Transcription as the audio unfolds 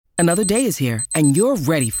Another day is here, and you're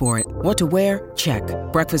ready for it. What to wear? Check.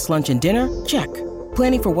 Breakfast, lunch, and dinner? Check.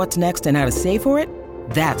 Planning for what's next and how to save for it?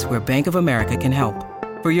 That's where Bank of America can help.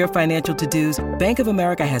 For your financial to-dos, Bank of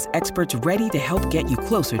America has experts ready to help get you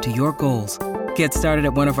closer to your goals. Get started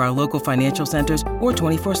at one of our local financial centers or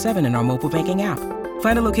 24/7 in our mobile banking app.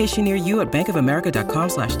 Find a location near you at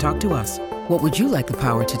bankofamerica.com/talktous. What would you like the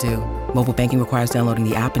power to do? Mobile banking requires downloading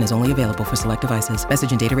the app and is only available for select devices.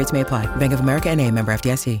 Message and data rates may apply. Bank of America N.A., member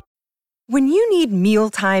FDIC. When you need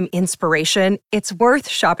mealtime inspiration, it's worth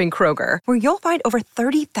shopping Kroger, where you'll find over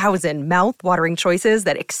 30,000 mouth-watering choices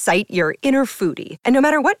that excite your inner foodie. And no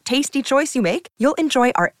matter what tasty choice you make, you'll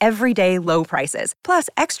enjoy our everyday low prices, plus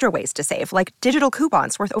extra ways to save, like digital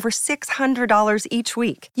coupons worth over $600 each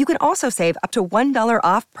week. You can also save up to $1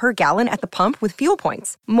 off per gallon at the pump with fuel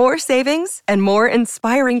points. More savings and more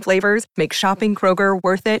inspiring flavors make shopping Kroger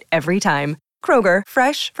worth it every time. Kroger,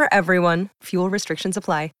 fresh for everyone. Fuel restrictions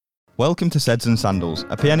apply. Welcome to Seds and Sandals,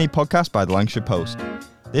 a PNE podcast by the Lancashire Post.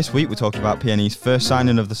 This week we're talking about PNE's first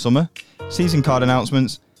signing of the summer, season card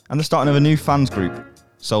announcements, and the starting of a new fans group.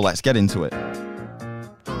 So let's get into it.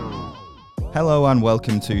 Hello and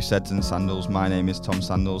welcome to Seds and Sandals. My name is Tom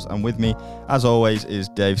Sandals, and with me, as always, is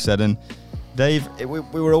Dave Seddon. Dave, we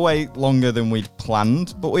were away longer than we'd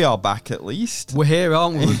planned, but we are back at least. We're here,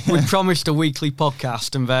 aren't we? We promised a weekly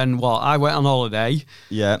podcast, and then what? I went on holiday.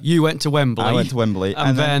 Yeah. You went to Wembley. I went to Wembley.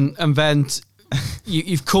 And then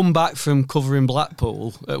you've come back from covering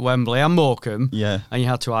Blackpool at Wembley and Morecambe. Yeah. And you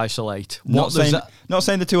had to isolate. Not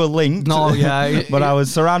saying the two are linked. No, yeah. But I was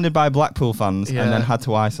surrounded by Blackpool fans and then had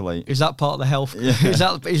to isolate. Is that part of the health? Yeah. Is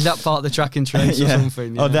that part of the track and trace or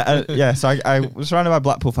something? Yeah. So I was surrounded by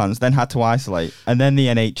Blackpool fans, then had to isolate, and then the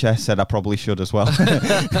NHS said I probably should as well.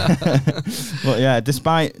 But yeah,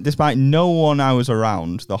 despite no one I was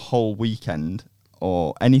around the whole weekend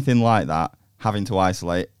or anything like that having to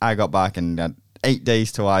isolate, I got back and had 8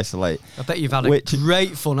 days to isolate. I bet you've had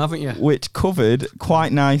great fun, haven't you? Which covered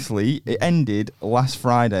quite nicely. It ended last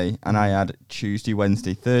Friday, and I had Tuesday,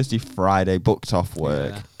 Wednesday, Thursday, Friday booked off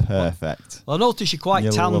work. Yeah. Perfect. Well, I noticed you're quite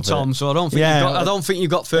tan, Tom, so I don't think you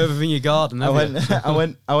got further than your garden. I went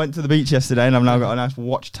to the beach yesterday, and I've now got a nice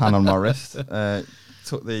watch tan on my wrist.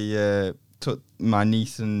 Took my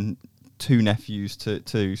niece and two nephews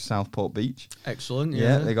to Southport Beach. Excellent.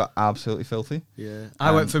 Yeah, they got absolutely filthy. Yeah,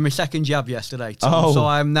 I went for my second jab yesterday, Tom, so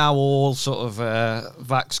I'm now all sort of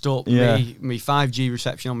vaxxed up. Yeah. Me 5G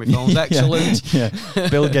reception on my phone's excellent. Yeah.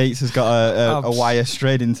 Bill Gates has got a wire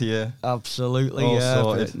straight into you. Absolutely. All yeah.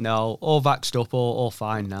 sorted. No, all vaxxed up, all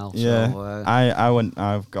fine now. Yeah. So,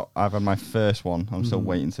 I've had my first one. I'm still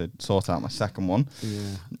waiting to sort out my second one.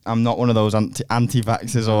 Yeah. I'm not one of those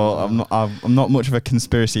anti-vaxxers, or I'm not much of a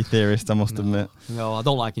conspiracy theorist, I must admit. No, I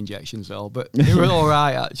don't like injections though, but it was all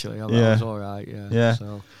right actually. It was all right, Yeah.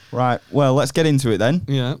 So. Right, well, let's get into it then.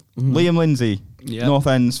 Yeah. Mm-hmm. Liam Lindsay, North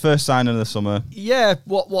End's first signing of the summer. Yeah,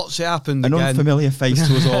 what's happened An again? unfamiliar face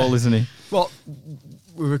to us all, isn't he? Well,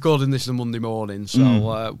 we're recording this on Monday morning,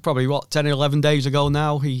 so probably 10 or 11 days ago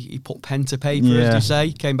now, he put pen to paper, as they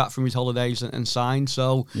say, came back from his holidays and signed.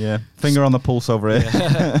 So yeah, finger on the pulse over here.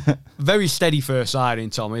 Yeah. Very steady first signing,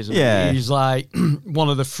 Tom, isn't he? He's like one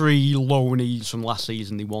of the 3 loanees from last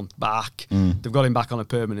season they want back. They've got him back on a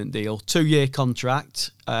permanent deal, 2-year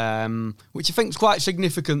contract, which I think is quite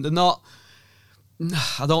significant. They're not,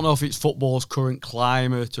 I don't know if it's football's current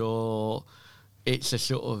climate or it's a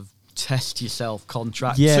sort of test yourself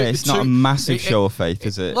contract. Yeah, it's not a massive show of faith,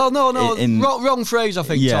 is it? Well, no, wrong phrase, I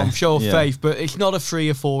think, Tom. Show of faith, but it's not a 3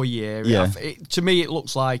 or 4 year. Yeah. To me, it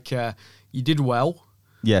looks like you did well.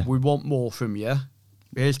 Yeah. We want more from you.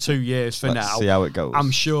 Here's 2 years for now. See how it goes.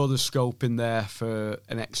 I'm sure there's scope in there for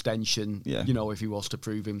an extension, yeah. If he was to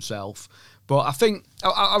prove himself. But I think,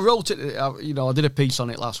 I wrote it, I did a piece on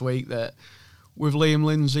it last week that with Liam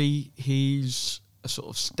Lindsay, he's a sort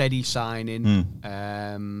of steady signing.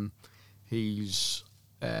 He's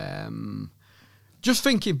just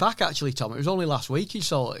thinking back, actually, Tom. It was only last week he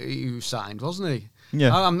signed, wasn't he?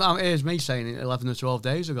 Yeah. Here's me saying it 11 or 12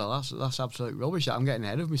 days ago. That's absolute rubbish. I'm getting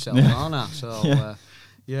ahead of myself, aren't I? So,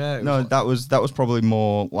 that was probably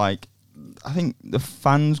more like, I think the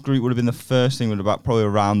fans group would have been the first thing, probably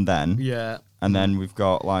around then. Yeah. And then we've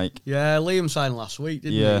got Liam signed last week,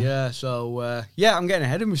 didn't he? Yeah. So I'm getting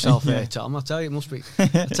ahead of myself here, Tom. I tell you, it must be.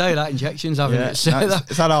 I tell you that injection's having it. It's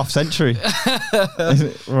had half century.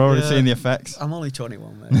 We're already seeing the effects. I'm only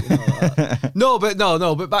 21, mate. You know that.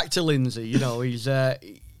 No, but back to Lindsay. He's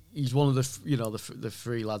one of the the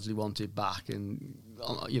 3 lads he wanted back, and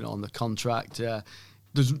on the contract. I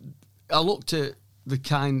looked at the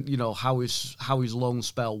kind, how his loan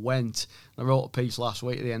spell went. I wrote a piece last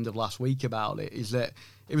week, at the end of last week, about it. Is that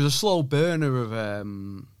it was a slow burner of a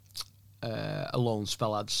loan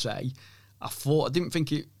spell, I'd say. I didn't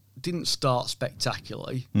think it didn't start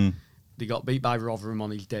spectacularly. They got beat by Rotherham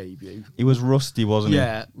on his debut. He was rusty, wasn't he?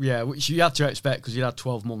 Yeah, which you had to expect because he'd had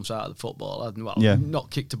 12 months out of the football.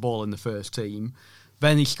 Not kicked a ball in the first team.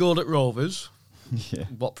 Then he scored at Rovers,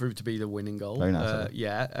 what proved to be the winning goal. Very nice.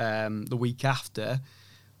 The week after.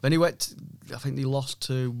 Then he went, I think they lost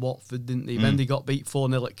to Watford, didn't they? Then they got beat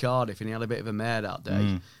 4-0 at Cardiff and he had a bit of a mare that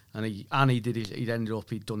day. And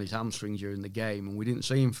he'd done his hamstring during the game and we didn't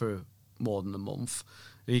see him for more than a month.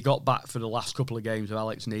 He got back for the last couple of games of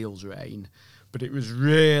Alex Neil's reign, but it was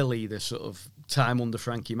really the sort of time under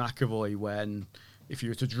Frankie McAvoy when, if you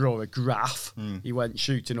were to draw a graph, he went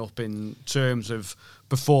shooting up in terms of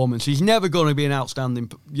performance. He's never going to be an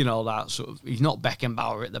outstanding, that sort of. He's not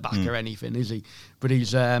Beckenbauer at the back or anything, is he? But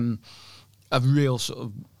he's a real sort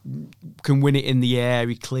of can win it in the air.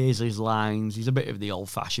 He clears his lines. He's a bit of the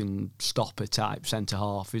old-fashioned stopper type centre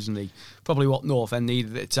half, isn't he? Probably what Northend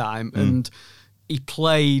needed at the time, and. He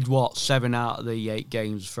played, 7 out of the 8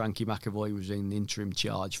 games Frankie McAvoy was in interim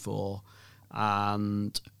charge for.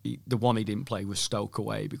 And the one he didn't play was Stoke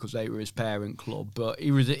away because they were his parent club. But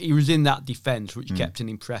he was in that defence, which kept an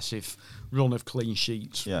impressive run of clean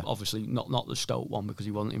sheets. Yeah. Obviously, not the Stoke one because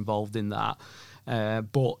he wasn't involved in that.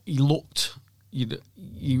 But he looked...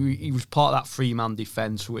 He was part of that 3-man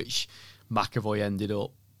defence, which McAvoy ended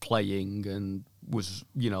up playing and was,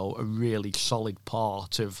 a really solid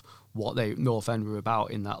part of... what Northend were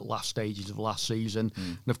about in that last stages of last season.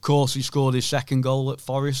 And of course he scored his second goal at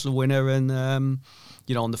Forest, the winner, and on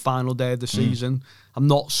the final day of the season. I'm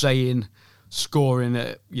not saying scoring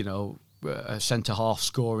at a centre half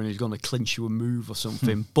scoring is going to clinch you a move or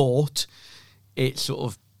something, but it's sort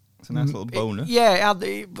of it's a nice little bonus.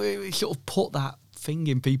 It sort of put that thing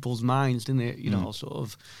in people's minds, didn't it? Sort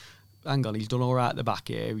of. Hang on, he's done all right at the back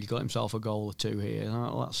here. He's got himself a goal or 2 here.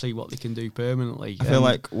 Let's see what they can do permanently. I feel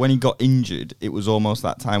like when he got injured, it was almost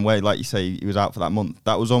that time where, like you say, he was out for that month.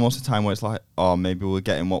 That was almost a time where it's like, oh, maybe we're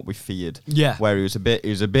getting what we feared. Yeah. Where he was a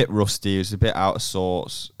bit rusty, he was a bit out of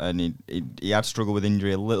sorts, and he had struggled with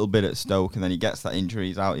injury a little bit at Stoke, and then he gets that injury,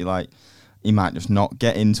 he's out. He might just not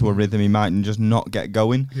get into a rhythm. He might just not get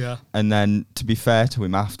going. Yeah. And then, to be fair to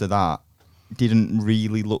him, after that, didn't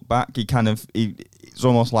really look back. It's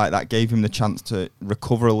almost like that gave him the chance to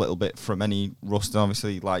recover a little bit from any rust. And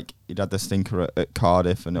obviously, like, he'd had the stinker at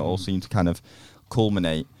Cardiff and it all seemed to kind of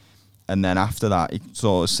culminate. And then after that, he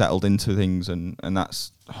sort of settled into things, and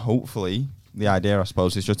that's hopefully the idea, I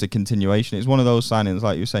suppose, is just a continuation. It's one of those signings,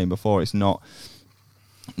 like you were saying before, it's not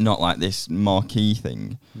like this marquee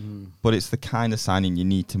thing, but it's the kind of signing you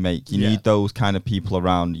need to make. You need those kind of people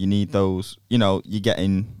around. You need those, you're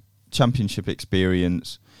getting championship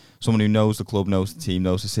experience, someone who knows the club, knows the team,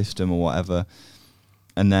 knows the system or whatever.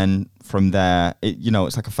 And then from there,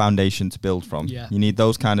 it's like a foundation to build from. Yeah. You need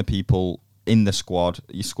those kind of people in the squad.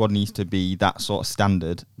 Your squad needs to be that sort of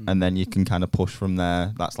standard, and then you can kind of push from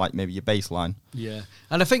there. That's like maybe your baseline. Yeah,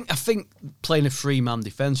 and I think playing a 3-man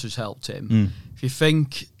defence has helped him. If you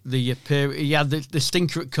think he had the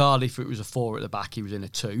stinker at Cardiff, it was a 4 at the back. He was in a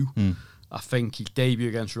 2. I think his debut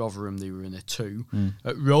against Rotherham, they were in a 2.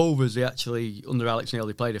 At Rovers, they actually, under Alex Neil,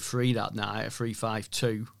 they played a 3 that night, a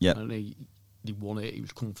 3-5-2. Yep. And he won it, he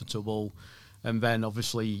was comfortable. And then,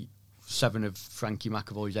 obviously, 7 of Frankie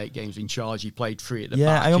McAvoy's 8 games in charge, he played 3 at the back.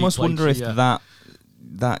 Yeah, I almost wonder if that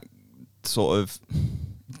sort of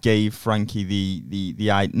gave Frankie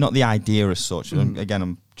the not the idea as such. Again,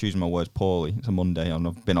 I'm choosing my words poorly. It's a Monday and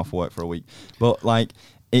I've been off work for a week. But, like,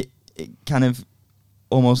 it kind of...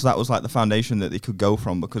 almost that was like the foundation that they could go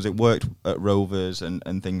from, because it worked at Rovers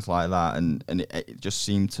and things like that, and it just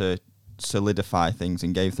seemed to solidify things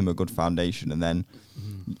and gave them a good foundation. And then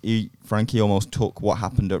Frankie almost took what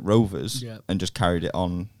happened at Rovers and just carried it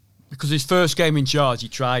on. Because his first game in charge, he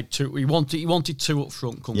wanted 2 up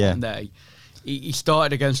front come one day. He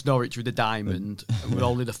started against Norwich with the diamond, with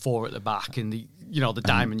only the 4 at the back, and the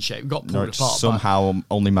diamond shape got pulled Norwich apart. Somehow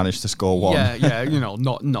only managed to score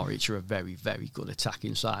 1. Norwich are a very, very good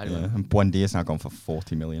attacking side. Yeah, and Buendia's now gone for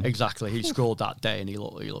 40 million. Exactly, he scored that day and he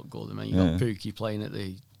looked good. I mean, you got Pukki playing at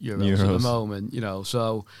the Euros at the moment,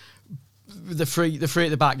 so the three at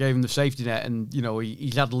the back gave him the safety net, and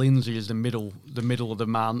he's had Lindsay as the middle of the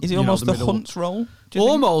man. Is he almost the Hunt's role?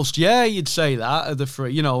 Almost, yeah, you'd say that of the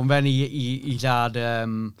 3. And then he's had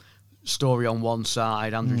Story on one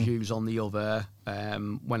side, Andrew Hughes on the other.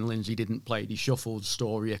 When Lindsay didn't play, he shuffled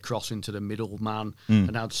Story across into the middleman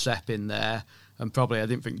and had Sepp in there. And probably I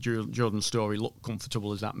didn't think Jordan Story looked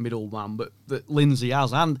comfortable as that middleman, but Lindsay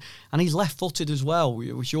has, and he's left-footed as well,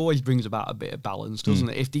 which always brings about a bit of balance, doesn't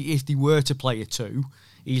it? If they were to play a 2,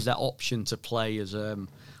 he's that option to play as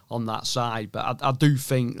on that side. But I do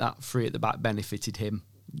think that 3 at the back benefited him.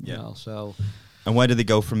 You know, so. And where do they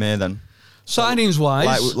go from here then? Signings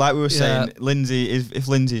wise, like we were saying, Lindsay, if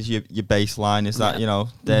Lindsay's your baseline, is that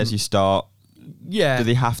there's your start. Yeah. Do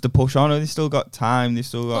they have to push on, or they still got time? They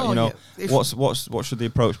still got what should the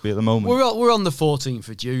approach be at the moment? We're on the 14th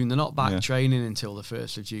of June. They're not back training until the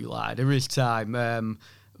 1st of July. There is time.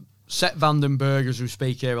 Sepp van den Berg, as we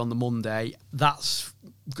speak here on the Monday, that's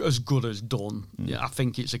as good as done. Yeah, I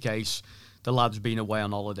think it's a case the lad's been away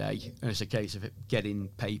on holiday, and it's a case of getting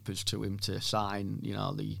papers to him to sign.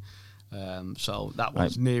 So that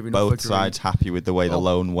was near enough. Both sides happy with the way the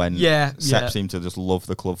loan went. Sepp seemed to just love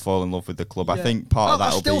the club, fall in love with the club. I think part of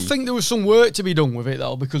that. I still think there was some work to be done with it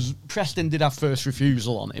though, because Preston did have first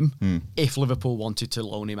refusal on him if Liverpool wanted to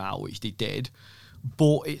loan him out, which they did.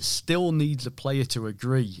 But it still needs a player to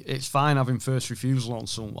agree. It's fine having first refusal on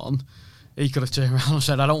someone. He could have turned around and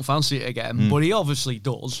said, "I don't fancy it again," but he obviously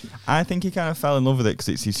does. I think he kind of fell in love with it because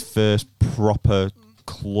it's his first proper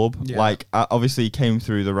club. Obviously he came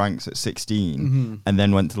through the ranks at 16 and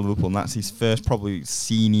then went to Liverpool, and that's his first probably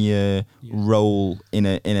senior role in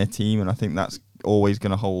a team, and I think that's always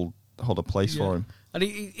going to hold a place for him. And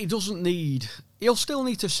he doesn't need, he'll still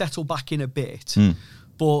need to settle back in a bit,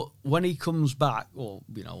 but when he comes back, or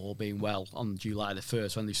all being well, on July the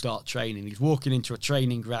 1st when they start training, he's walking into a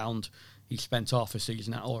training ground he spent half a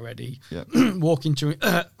season at already, walking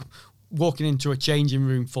into a changing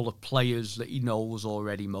room full of players that he knows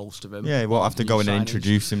already, most of them. Yeah, he won't have to go in and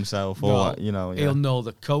introduce himself. He'll know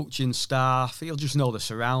the coaching staff. He'll just know the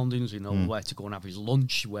surroundings. He'll know where to go and have his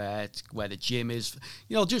lunch, where the gym is.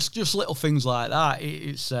 Just little things like that.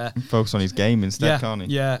 It's focus on his game instead, can't he?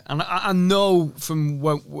 Yeah, and I know from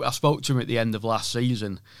when I spoke to him at the end of last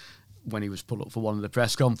season, when he was put up for one of the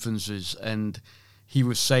press conferences, and he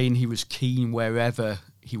was saying he was keen wherever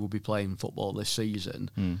he will be playing football this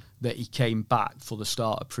season, that he came back for the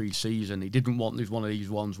start of pre-season. He didn't want one of these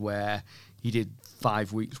ones where he did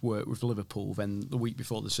 5 weeks work with Liverpool, then the week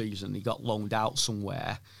before the season he got loaned out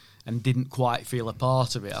somewhere and didn't quite feel a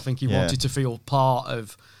part of it. I think he wanted to feel part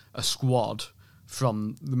of a squad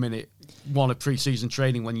from the minute one of pre-season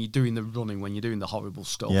training, when you're doing the running, when you're doing the horrible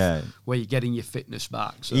stuff, where you're getting your fitness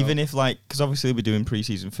back. So. Even if, because obviously we're doing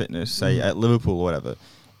pre-season fitness, say at Liverpool or whatever,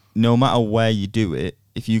 no matter where you do it,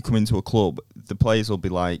 if you come into a club, the players will be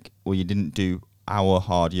like, well, you didn't do our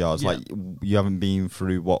hard yards. Like, you haven't been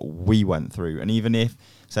through what we went through. And even if,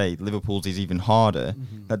 say, Liverpool's is even harder,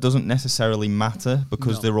 that doesn't necessarily matter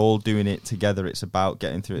because they're all doing it together. It's about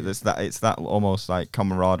getting through it. It's that almost like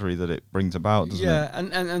camaraderie that it brings about, doesn't it? Yeah,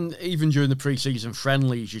 and even during the pre-season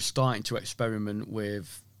friendlies, you're starting to experiment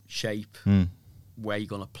with shape, where you're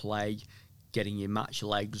going to play, getting your match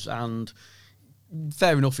legs, and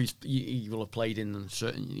fair enough, he will have played in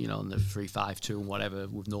certain, in the 3-5-2 and whatever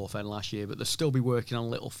with North End last year, but they'll still be working on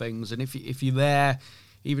little things. And if you're there,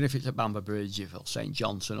 even if it's at Bamber Bridge, if it's St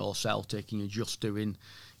Johnstone or Celtic, and you're just doing,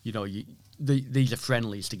 these are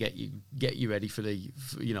friendlies to get you ready for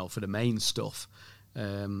the main stuff.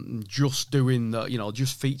 Just doing that,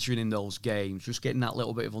 just featuring in those games, just getting that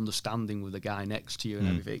little bit of understanding with the guy next to you and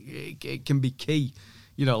everything, it can be key.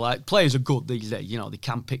 Players are good these days, they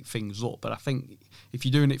can pick things up, but I think if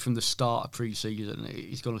you're doing it from the start of pre-season,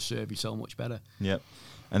 it's going to serve you so much better. Yep.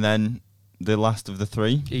 And then the last of the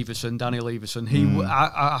three? Daniel Everson.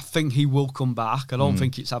 I think he will come back. I don't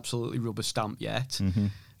think it's absolutely rubber stamped yet.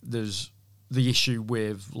 There's the issue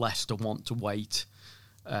with Leicester want to wait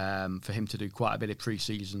for him to do quite a bit of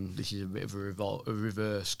pre-season. This is a bit of a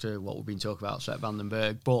reverse to what we've been talking about, Sepp van den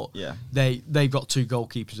Berg. But they've got 2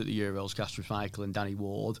 goalkeepers at the Euros, Kasper Schmeichel and Danny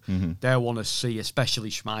Ward. They want to see, especially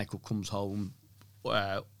Schmeichel comes home,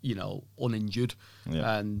 uninjured,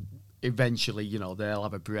 and eventually, they'll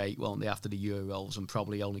have a break, won't they, after the Euros, and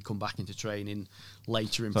probably only come back into training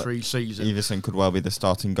later in pre-season. Everson could well be the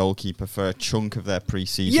starting goalkeeper for a chunk of their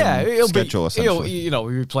pre-season schedule, essentially. He'll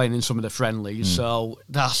be playing in some of the friendlies, so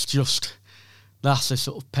that's a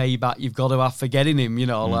sort of payback you've got to have for getting him,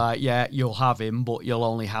 you'll have him, but you'll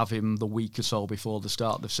only have him the week or so before the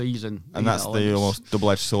start of the season. And that's the almost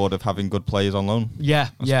double-edged sword of having good players on loan. Yeah,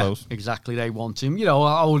 exactly. They want him.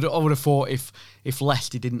 I would have thought if if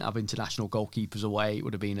Leicester didn't have international goalkeepers away, it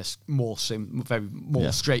would have been a more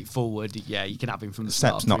straightforward. Yeah, you can have him from the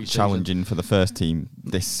start. Sepp's not challenging for the first team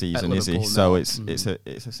this season, is he? So it's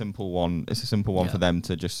a simple one. It's a simple one for them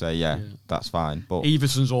to just say, that's fine. But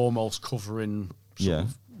Everson's almost covering sort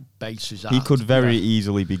of bases. He could very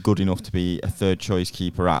easily be good enough to be a third choice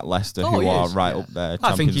keeper at Leicester, who are up there,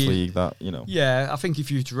 Champions League. Yeah, I think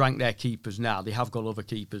if you were to rank their keepers now, they have got other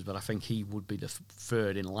keepers, but I think he would be the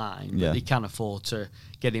third in line. But they can afford to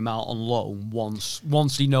get him out on loan once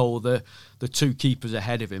they know the two keepers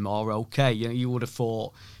ahead of him are okay. You would have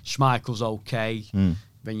thought Schmeichel's okay.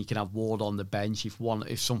 Then you can have Ward on the bench.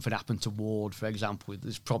 If something happened to Ward, for example,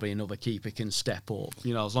 there's probably another keeper can step up.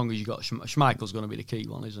 As long as you got Schmeichel's going to be the key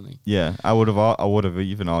one, isn't he? Yeah, I would have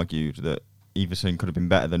even argued that Everson could have been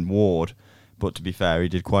better than Ward, but to be fair, he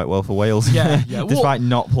did quite well for Wales. Yeah. Despite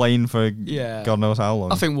not playing for God knows how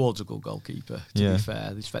long. I think Ward's a good goalkeeper. To be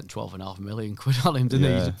fair, they spent £12.5 million on him,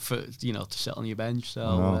 didn't they? For to sit on your bench.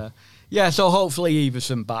 So so hopefully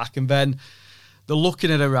Everson back, and then. They're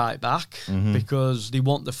looking at a right back because they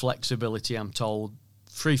want the flexibility, I'm told.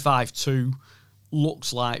 3-5-2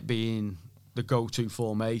 looks like being the go-to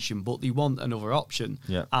formation, but they want another option,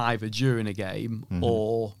 either during a game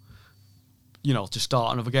or, to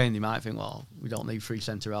start another game. They might think, well, we don't need 3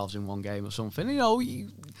 centre-halves in one game or something.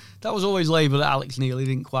 That was always labelled at Alex Neil. He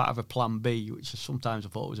didn't quite have a plan B, which sometimes I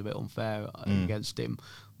thought was a bit unfair against him.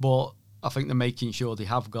 But I think they're making sure they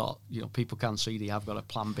have got, people can see they have got a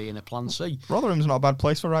plan B and a plan C. Rotherham's not a bad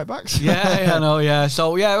place for right backs. I know.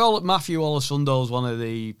 So, Matthew Olosundo's one of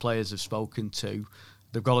the players I've spoken to.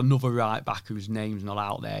 They've got another right back whose name's not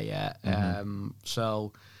out there yet.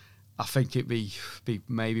 So I think it'd be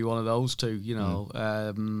maybe one of those two,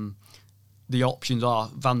 The options are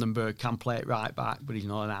Vandenberg can play at right back, but he's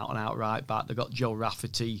not an out-and-out right back. They've got Joe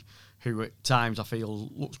Rafferty, who at times I feel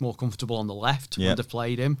looks more comfortable on the left when they've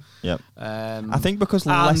played him. I think because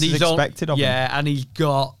less is expected of him. Yeah, and he's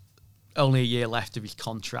got only a year left of his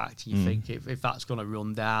contract. You think if that's going to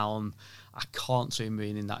run down, I can't see him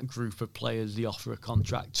being in that group of players they offer a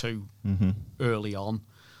contract to early on.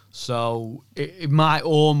 So it might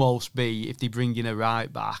almost be, if they bring in a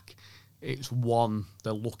right back, it's one,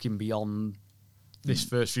 they're looking beyond this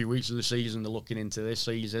first few weeks of the season, they're looking into this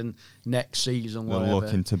season, next season, whatever. They're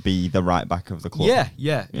looking to be the right back of the club.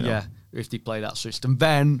 Yeah. If they play that system.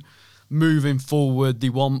 Then, moving forward, they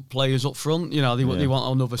want players up front. They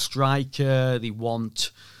want another striker. They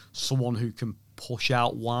want someone who can push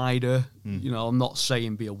out wider. I'm not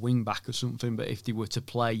saying be a wing back or something, but if they were to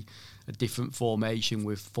play a different formation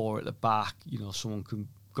with 4 at the back, someone can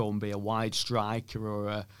go and be a wide striker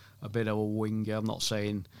or a bit of a winger. I'm not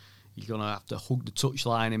saying you're going to have to hug the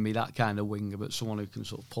touchline and be that kind of winger, but someone who can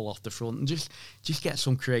sort of pull off the front and just get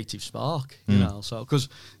some creative spark, So, because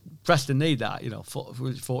Preston need that,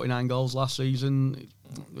 49 goals last season,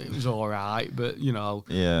 it was all right, but,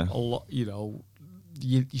 a lot,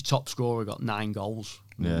 your top scorer got 9 goals.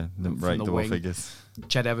 Yeah, right double figures.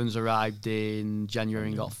 Ched Evans arrived in January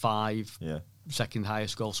and got 5. Yeah. Second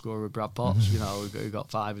highest goal scorer, Brad Potts, who got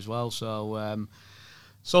 5 as well. So,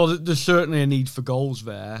 So there's certainly a need for goals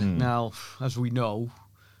there. Now, as we know,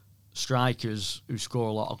 strikers who score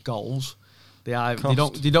a lot of goals, they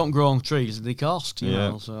don't grow on trees, they cost. You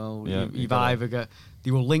know, so you've either got. They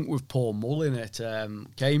were linked with Paul Mullin at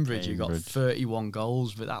Cambridge. He got 31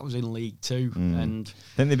 goals, but that was in League Two. And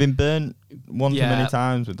I think they've been burnt one too many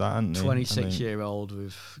times with that, haven't they? 26-year-old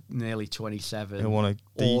with nearly 27. He won a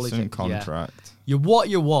decent contract. What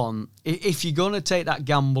you want, if you're going to take that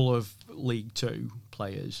gamble of League Two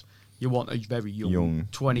players, you want a very young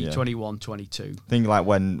 21, 22. I think like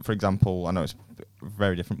when, for example, I know it's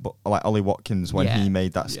very different, but like Ollie Watkins, when he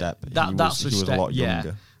made that step, he was a lot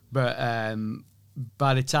younger. But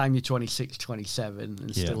by the time you're 26, 27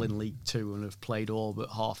 and still in League Two and have played all but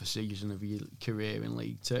half a season of your career in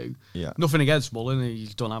League Two, nothing against Mullin,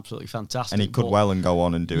 he's done absolutely fantastic. And he could well and go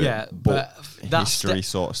on and do it. But history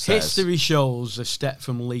sort of says. History shows a step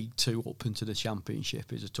from League Two up into the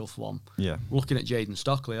Championship is a tough one. Yeah. We're looking at Jayden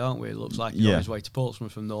Stockley, aren't we? It looks like he's on his way to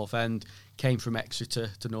Portsmouth from North End, came from Exeter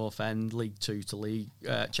to North End, League Two to League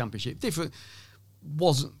Championship. Different.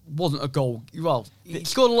 Wasn't a goal. Well, he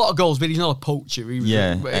scored a lot of goals, but he's not a poacher.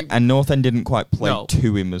 And North End didn't quite play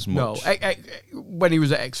to him as much. No, when he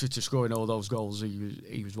was at Exeter scoring all those goals,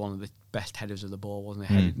 he was one of the best headers of the ball, wasn't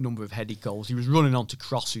he? Number of headed goals. He was running onto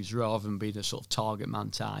crosses rather than being a sort of target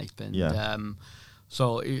man type. And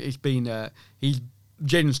so it's been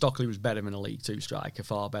Jayden Stockley was better than a League Two striker,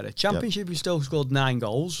 far better. Championship, he still scored 9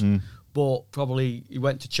 goals. But probably he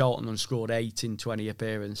went to Charlton and scored 8 in 20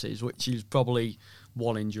 appearances, which is probably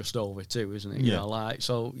 1 in just over 2, isn't it? Yeah. You know, like,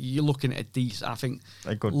 so you're looking at a decent. I think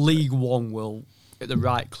good League One will, at the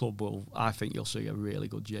right club, I think you'll see a really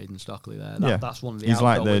good Jayden Stockley there. That's one of the He's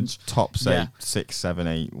like outgoings. the top, say, 6, 7,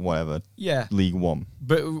 8, whatever. Yeah. League One.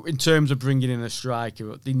 But in terms of bringing in a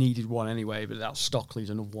striker, they needed one anyway, but that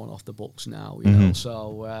Stockley's another one off the books now, you know.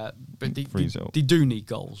 So, but they do need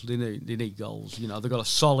goals. They need goals. You know, they've got a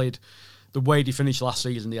solid. The way they finished last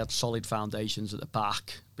season, they had solid foundations at the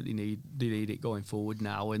back, but they need it going forward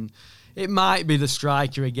now. And it might be the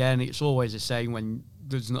striker again. It's always the same when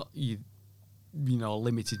there's not you know, a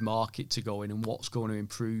limited market to go in and what's going to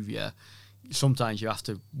improve you. Sometimes you have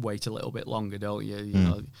to wait a little bit longer, don't you? You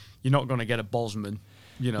know, you're not going to get a Bosman.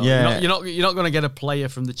 You know, you're not going to get a player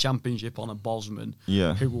from the Championship on a Bosman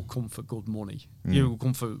who will come for good money. Who will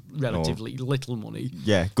come for relatively little money.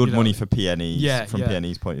 Yeah, good money for PNEs from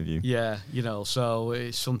PNE's point of view. Yeah, you know, so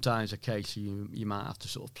it's sometimes a case you might have to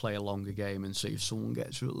sort of play a longer game and see if someone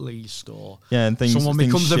gets released or and someone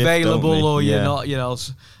becomes shift, available, or you're not. You know,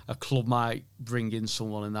 a club might bring in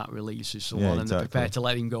someone and that releases someone, and they're prepared to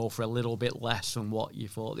let him go for a little bit less than what you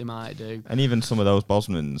thought they might do. And even some of those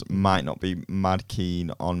Bosmans might not be mad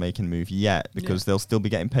keen on making a move yet because they'll still be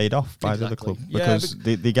getting paid off by the other club because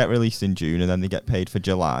they get released in June and then they get paid for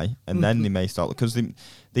July and then they may start because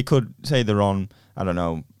they could say they're on, I don't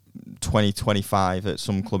know, 20-25 at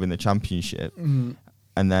some club in the Championship and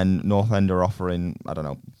then North End are offering, I don't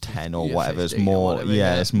know, 10 or whatever. It's more,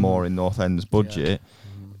 it's more in North End's budget.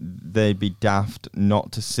 They'd be daft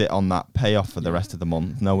not to sit on that payoff for the rest of the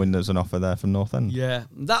month, knowing there's an offer there from North End. Yeah,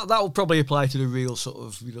 that will probably apply to the real sort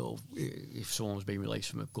of, you know, if someone's been released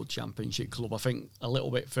from a good Championship club. I think a little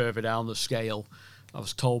bit further down the scale, I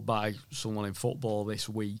was told by someone in football this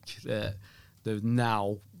week that there's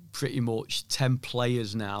now pretty much 10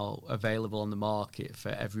 players now available on the market for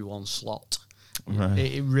every one slot. Right.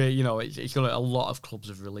 It really, you know, it's got a lot of clubs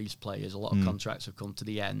have released players, a lot of contracts have come to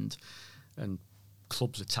the end, and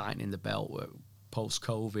clubs are tightening the belt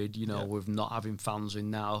post-COVID, you know, with not having fans in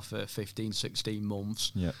now for 15, 16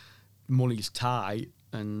 months. Yeah. Money's tight,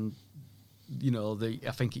 and, you know,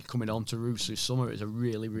 I think it's coming on to roost this summer. It's a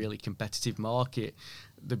really, really competitive market.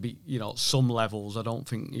 There'd be, you know, some levels, I don't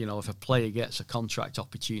think, you know, if a player gets a contract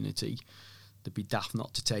opportunity, they'd be daft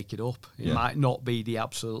not to take it up. It might not be the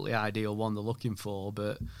absolutely ideal one they're looking for,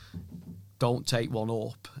 but don't take one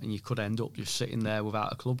up and you could end up just sitting there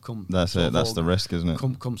without a club come. That's it. That's the risk, isn't it?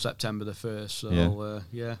 Come September the 1st. So,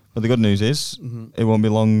 But the good news is it won't be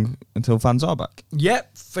long until fans are back.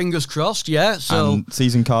 Yep. Fingers crossed, yeah. So and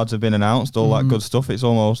season cards have been announced, all that good stuff. It's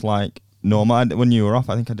almost like normal. When you were off,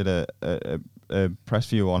 I think I did a press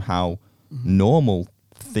view on how normal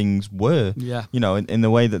things were. Yeah. You know, in the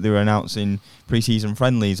way that they were announcing pre-season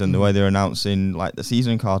friendlies and the way they were announcing like the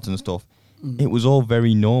season cards and stuff. It was all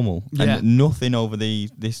very normal, and nothing over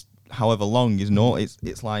this however long is not.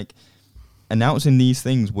 It's like announcing these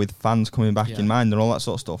things with fans coming back in mind and all that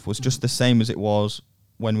sort of stuff was just the same as it was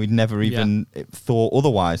when we'd never even thought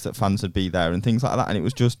otherwise that fans would be there and things like that. And it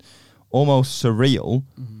was just almost surreal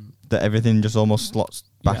that everything just almost slots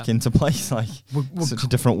back into place, like such a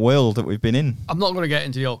different world that we've been in. I'm not going to get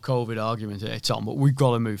into the old COVID argument here, Tom, but we've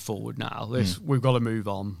got to move forward now. We've got to move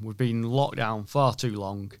on. We've been locked down far too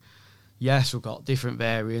long. Yes, we've got different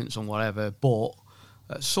variants and whatever, but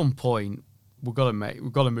at some point we've got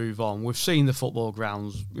to move on. We've seen the football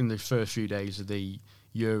grounds in the first few days of the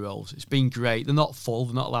Euros. It's been great. They're not full.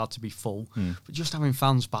 They're not allowed to be full, but just having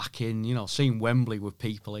fans back in, you know, seeing Wembley with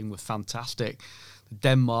people in was fantastic. The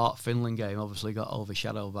Denmark-Finland game obviously got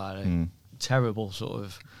overshadowed by a terrible sort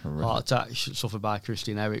of heart attack suffered by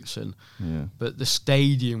Christian Eriksen. Yeah. But the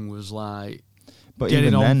stadium was like. But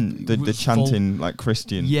even then, the chanting like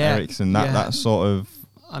Christian Eriksen, that sort of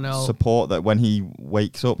support that when he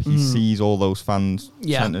wakes up, he sees all those fans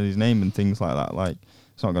chanting his name and things like that. Like,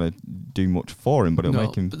 it's not going to do much for him, but it'll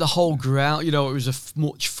make him. But the whole ground, you know, it was a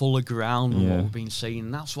much fuller ground than what we've been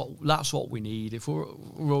seeing. That's what we need. If we're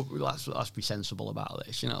let's be sensible about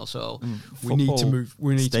this, you know. So we need to move.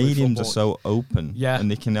 Stadiums are so open,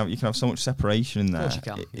 and you can have so much separation in there. Of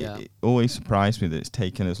course you can. It always surprised me that it's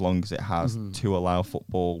taken as long as it has to allow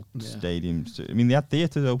football stadiums to. I mean, they had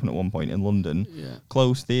theatres open at one point in London,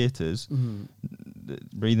 closed theatres,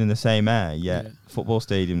 breathing the same air. Yet football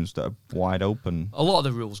stadiums that are wide open. A lot of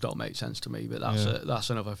the rules don't make sense to me, but that's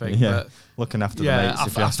another thing. Yeah, but looking after the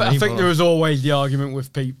mates. I think there was always the argument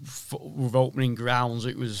with with opening grounds.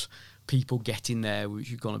 It was people getting there,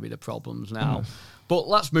 which is going to be the problems now. But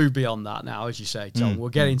let's move beyond that now, as you say, Tom. We're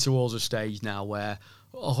getting towards a stage now where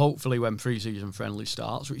hopefully when pre-season friendly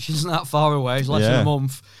starts, which isn't that far away, it's less than a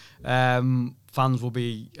month, fans will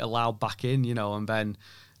be allowed back in, you know, and then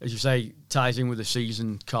as you say, ties in with the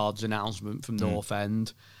season cards announcement from North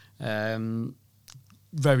End.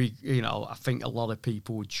 Very, I think a lot of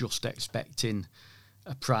people were just expecting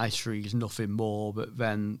a price freeze, nothing more, but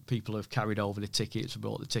then people have carried over the tickets,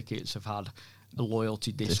 bought the tickets, have had a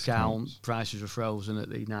loyalty discount. Prices were frozen at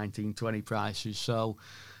the 19-20 prices. So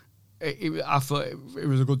I thought it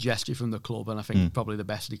was a good gesture from the club, and I think probably the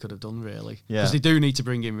best they could have done, really. Because they do need to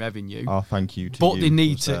bring in revenue. Oh, thank you to but you.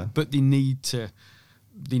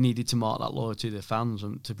 They needed to mark that loyalty to the fans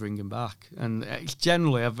and to bring them back. And it's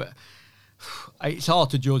generally, it's hard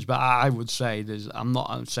to judge, but I would say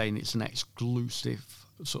I'm saying it's an exclusive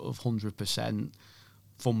sort of 100%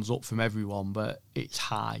 thumbs up from everyone, but it's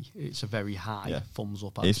high. It's a very high thumbs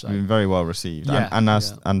up. It's been very well received, and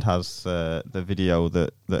has the video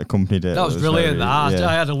that accompanied it. That was brilliant.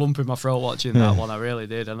 I had a lump in my throat watching that one. I really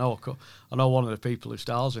did. I know one of the people who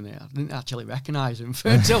stars in it. I didn't actually recognise him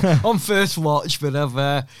on first watch, but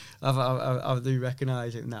I do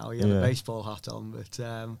recognise him now. He had a baseball hat on, but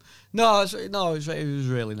it was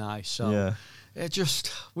really nice. So. Yeah.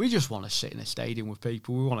 We just want to sit in a stadium with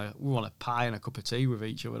people. We want a pie and a cup of tea with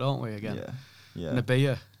each other, don't we? Again, and a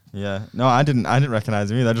beer. Yeah, no, I didn't recognise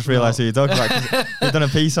him either. I just realised who you're talking about. 'Cause they've done a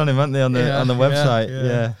piece on him, haven't they, on the website?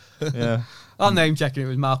 Yeah. Our name checking it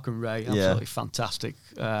was Malcolm Ray. Absolutely fantastic,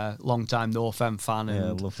 long-time North End fan,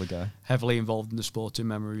 and lovely guy. Heavily involved in the sporting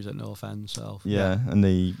memories at North End. So and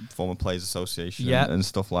the former Players Association and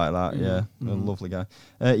stuff like that. A lovely guy.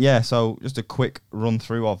 So just a quick run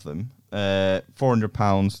through of them.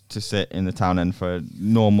 £400 to sit in the Town End for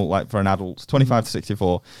normal, like for an adult, 25 to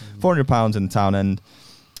 64. £400 in the Town End.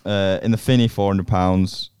 In the Finney,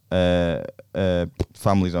 £400.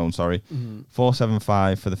 Family Zone, sorry.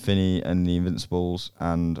 475 for the Finney and the Invincibles,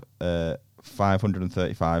 and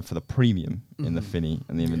 535 for the premium in the Finney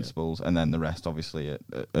and the Invincibles, and then the rest obviously are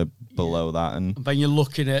below that. And then you're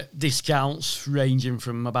looking at discounts ranging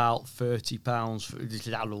from about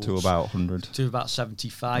 £30 to about 100 to about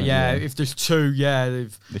 75. If there's two, there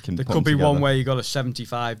could be one where you got a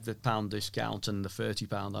 £75 discount and the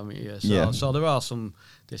 £30. So there are some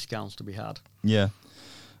discounts to be had. Yeah.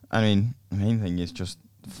 I mean, the main thing is just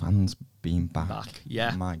fans being back.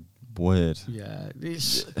 My word. Yeah.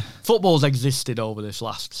 Football's existed over this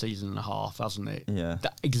last season and a half, hasn't it? Yeah.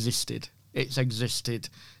 That existed. It's existed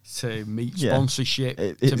to meet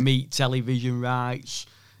sponsorship, to meet television rights,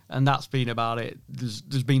 and that's been about it. There's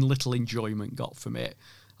been little enjoyment got from it.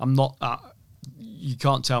 You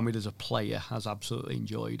can't tell me there's a player has absolutely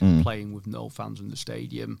enjoyed playing with no fans in the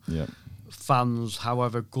stadium. Yeah. Fans,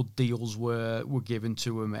 however good deals were given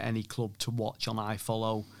to them at any club to watch on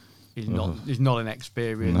iFollow, is not an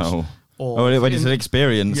experience. No. When it's an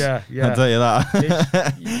experience, I'll tell you that.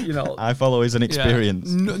 iFollow is an experience.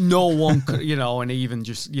 No one could, and even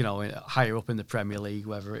just, higher up in the Premier League,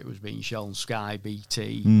 whether it was being shown Sky,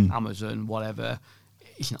 BT, Amazon, whatever,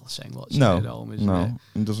 it's not the same watching at home, is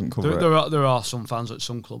it? It doesn't cover it. There are some fans at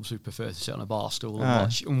some clubs who prefer to sit on a bar stool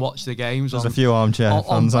and watch the games. There's a few armchair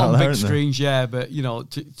fans out on there, big screens, but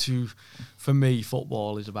for me,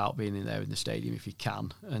 football is about being in there in the stadium if you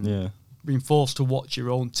can, and being forced to watch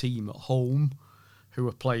your own team at home, who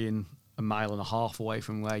are playing a mile and a half away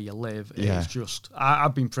from where you live. It's just,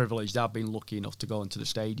 I've been privileged. I've been lucky enough to go into the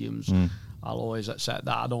stadiums. I'll always accept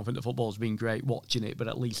that. I don't think the football's been great watching it, but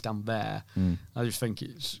at least I'm there. I just think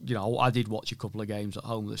it's, I did watch a couple of games at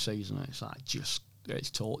home this season. And it's like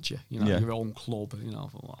it's torture. Your own club.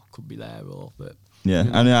 I could be there but. Yeah,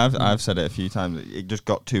 and I've said it a few times. It just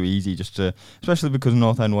got too easy, especially because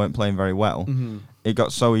North End weren't playing very well. It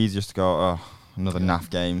got so easy just to go, another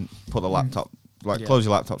naff game. Put the laptop, close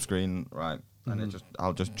your laptop screen, right? And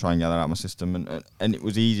I'll just try and get that out of my system, and it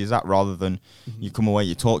was easy as that. Rather than you come away,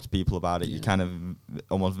 you talk to people about it, you kind of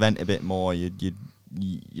almost vent a bit more. You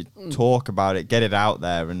talk about it, get it out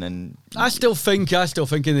there, and then. I still think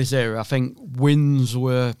in this era, I think wins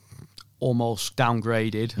were almost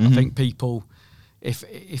downgraded. I think people.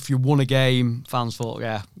 If you won a game, fans thought,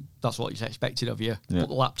 that's what you expected of you. Put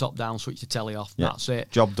the laptop down, switch the telly off. That's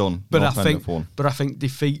it. Job done. But I think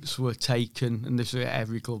defeats were taken, and this is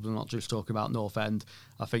every club. I'm not just talking about North End.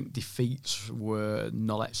 I think defeats were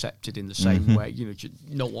not accepted in the same way.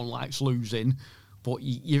 No one likes losing. But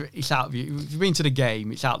it's out of you. If you've been to the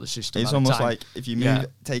game, it's out of the system. It's almost like if you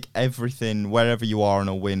take everything wherever you are on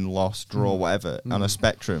a win, loss, draw, whatever, on a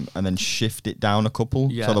spectrum, and then shift it down a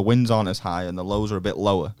couple, so the wins aren't as high and the lows are a bit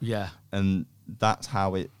lower. Yeah, and that's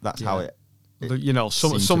how it.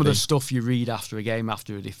 Some of the stuff you read after a game,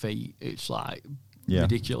 after a defeat, it's like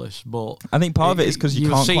ridiculous. But I think part of it is because you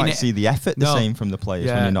can't quite see the effort the same from the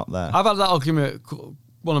players when you're not there. I've had that argument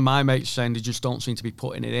one of my mates saying they just don't seem to be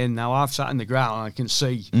putting it in. Now, I've sat in the ground and I can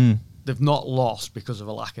see they've not lost because of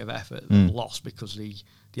a lack of effort. They've lost because they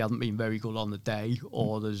haven't been very good on the day,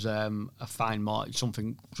 or there's a fine mark,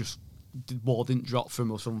 something just the ball didn't drop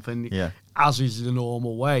from or something, as is the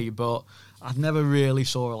normal way. But I've never really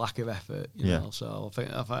saw a lack of effort, you know. So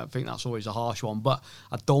I think that's always a harsh one. But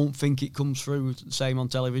I don't think it comes through the same on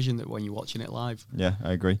television that when you're watching it live. Yeah,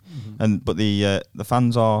 I agree. But the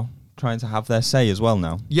fans are trying to have their say as well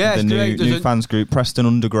now. Yeah, the new fans group, Preston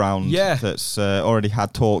Underground, that's already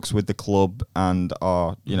had talks with the club and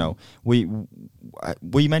are, you know, we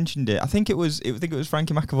mentioned it. I think it was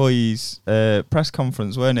Frankie McAvoy's press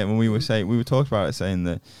conference, weren't it? When we were talking about it, saying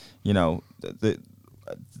that, you know, that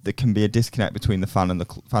there can be a disconnect between the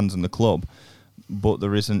fans and the club, but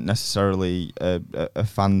there isn't necessarily a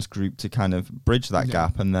fans group to kind of bridge that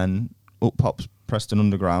gap, and then up pops Preston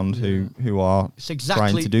Underground, who are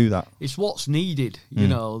trying to do that. It's what's needed, you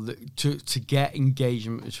know, to get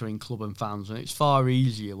engagement between club and fans, and it's far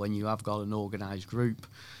easier when you have got an organised group.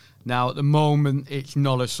 Now, at the moment, it's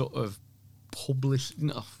not a sort of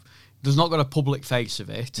there's not got a public face of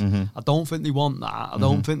it. I don't think they want that. I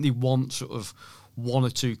don't think they want sort of one or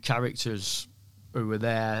two characters who are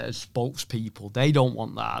there as spokespeople. They don't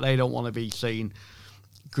want that. They don't want to be seen,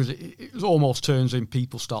 because it almost turns in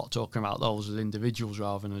people start talking about those as individuals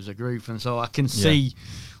rather than as a group. And so I can see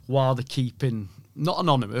why they're keeping, not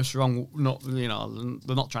anonymous, not, you know,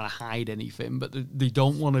 they're not trying to hide anything, but they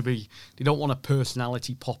don't want a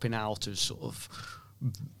personality popping out as sort of,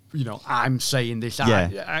 you know, I'm saying this.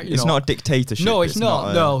 It's not a dictatorship. No, it's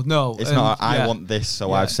not. No. It's not. I want this,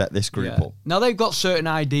 so I've set this group up. Now they've got certain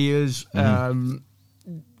ideas,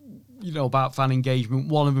 you know, about fan engagement.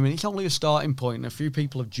 One of them, and it's only a starting point. And a few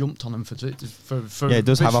people have jumped on them for it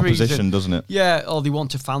does have opposition, reason. Doesn't it? Yeah, or they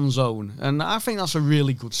want a fan zone, and I think that's a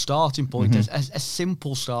really good starting point. A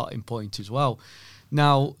simple starting point as well.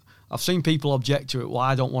 Now, I've seen people object to it. Well,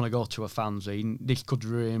 I don't want to go to a fanzine. This could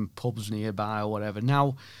ruin pubs nearby or whatever.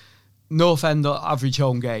 Now, no offend, average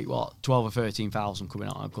home gate, 12 or 13,000 coming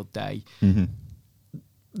out on a good day.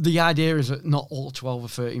 The idea is that not all 12 or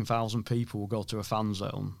 13,000 people will go to a fan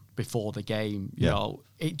zone before the game. You know,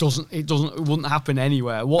 it wouldn't happen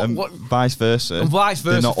anywhere. Vice versa.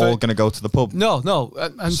 They're not all going to go to the pub. No.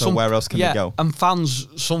 And so where else can they go? And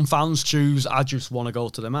some fans choose, I just want to go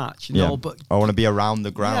to the match. You know, but I want to be around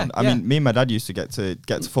the ground. I mean, me and my dad used to get to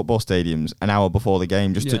football stadiums an hour before the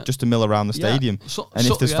game just to mill around the stadium. And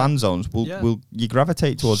if there's fan zones, you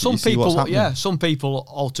gravitate towards it. You see what's happening. Yeah, some people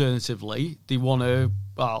alternatively, they want to,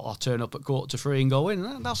 I'll turn up at 2:45 and go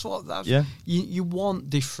in. That's you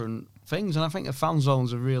want different things, and I think a fan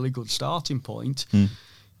zone's a really good starting point.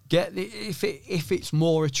 If it's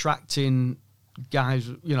more attracting guys,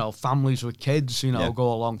 you know, families with kids, you know,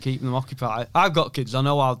 go along, keep them occupied. I've got kids. I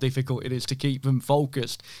know how difficult it is to keep them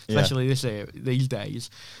focused, especially these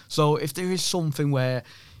days. So if there is something where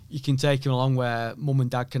you can take them along, where mum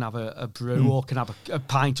and dad can have a brew or can have a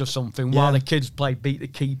pint or something while the kids play beat the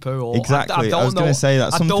keeper. Or exactly. I was going to say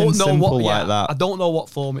that. Something simple like that. I don't know what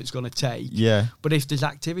form it's going to take. Yeah. But if there's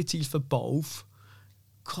activities for both,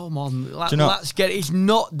 come on, let's get it.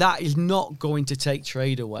 That is not going to take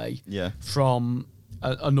trade away from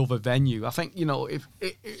another venue. I think, you know,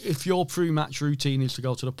 if your pre-match routine is to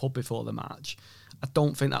go to the pub before the match, I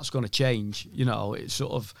don't think that's going to change. You know, it's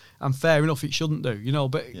sort of, and fair enough, it shouldn't do. You know,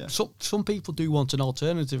 but some people do want an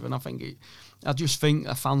alternative, and I just think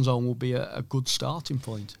a fan zone will be a good starting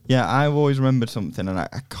point. Yeah, I've always remembered something, and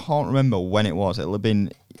I can't remember when it was. It'll have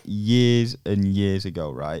been years and years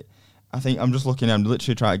ago, right? I think I'm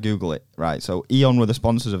literally trying to Google it, right? So Eon were the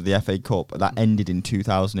sponsors of the FA Cup. That ended in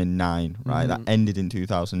 2009, right? That ended in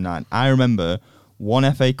 2009. I remember one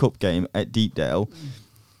FA Cup game at Deepdale.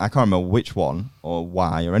 I can't remember which one or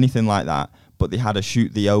why or anything like that, but they had a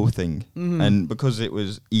shoot the O thing. And because it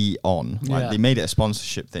was Eon, they made it a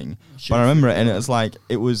sponsorship thing. But I remember it, and it was like,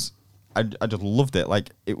 I just loved it. Like,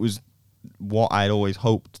 it was what I'd always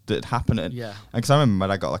hoped that happened. Because I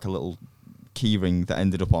remember I got like a little key ring that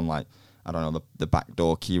ended up on, like, I don't know, the back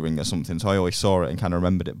door key ring or something. So I always saw it and kind of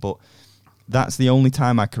remembered it. But that's the only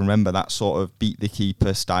time I can remember that sort of beat the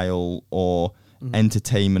keeper style or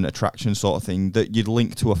entertainment attraction sort of thing that you'd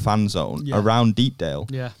link to a fan zone around Deepdale.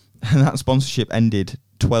 And that sponsorship ended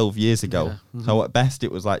 12 years ago. So at best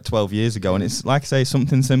it was like 12 years ago. And it's like I say,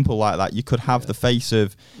 something simple like that. You could have the face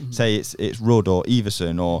of, say it's Rudd or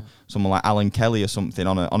Everson or someone like Alan Kelly or something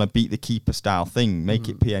on a beat the keeper style thing, make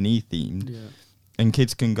it PNE themed. And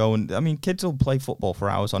kids can go and, I mean, kids will play football for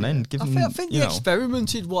hours on end. I think they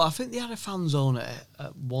experimented. I think they had a fan zone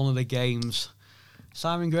at one of the games,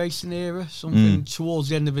 Simon Grayson era, something towards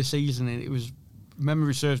the end of the season, and it was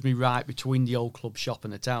memory serves me right, between the old club shop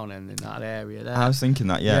and the town end in that area there. I was thinking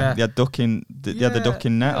that, yeah. They had the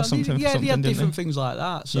ducking net or something. They had different things like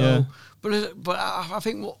that. So, but I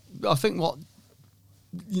think what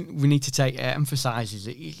we need to emphasise is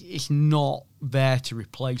it's not there to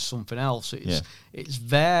replace something else. It's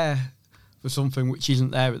there for something which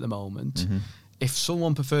isn't there at the moment. Mm-hmm. If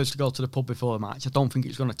someone prefers to go to the pub before a match, I don't think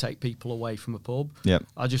it's going to take people away from a pub. Yep.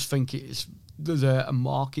 I just think there's a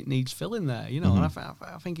market needs filling there, you know, and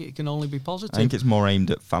I think it can only be positive. I think it's more aimed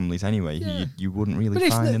at families anyway, who you wouldn't really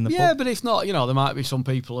find in the pub. Yeah, but if not, you know, there might be some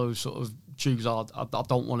people who sort of choose, I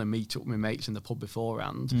don't want to meet up with my mates in the pub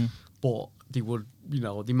beforehand, but they would, you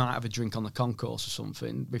know, they might have a drink on the concourse or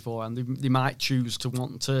something beforehand. They might choose to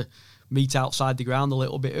want to meet outside the ground a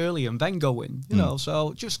little bit early and then go in, you know,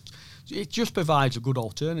 so it just provides a good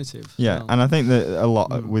alternative. Yeah, you know? And I think that a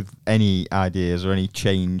lot with any ideas or any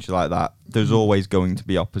change like that, there's always going to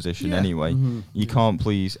be opposition anyway. Mm-hmm. You can't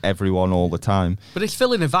please everyone all the time. But it's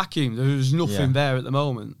filling a vacuum. There's nothing there at the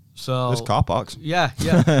moment. So there's car parks. Yeah.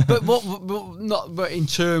 but in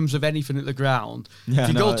terms of anything at the ground, if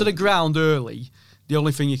you go to the ground early, the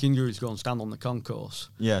only thing you can do is go and stand on the concourse.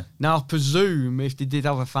 Yeah. Now, I presume if they did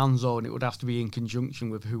have a fan zone, it would have to be in conjunction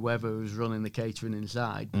with whoever was running the catering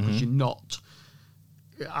inside, because you're not.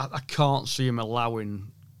 I can't see them allowing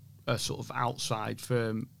a sort of outside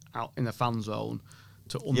firm out in the fan zone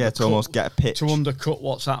to almost get a pitch to undercut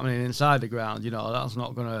what's happening inside the ground. You know, that's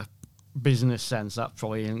not going to business sense. That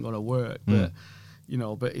probably ain't going to work. But you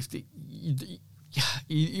know, but if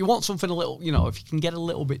you want something a little, you know, if you can get a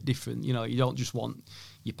little bit different, you know, you don't just want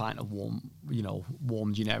your pint of warm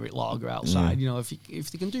generic lager outside. You know, if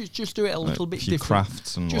they can just do it a little bit different,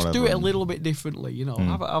 crafts and just whatever, do it a little bit differently. You know,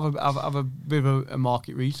 have a bit of a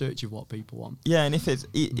market research of what people want. Yeah, and if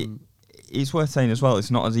it's worth saying as well,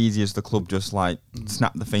 it's not as easy as the club just like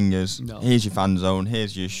snap the fingers. No. Here's your fan zone.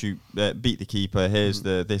 Here's your shoot. Beat the keeper. Here's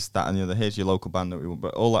the this, that, and the other. Here's your local band that we want.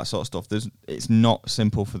 But all that sort of stuff. It's not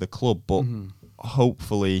simple for the club, but.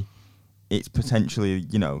 Hopefully it's potentially,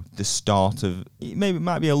 you know, the start of it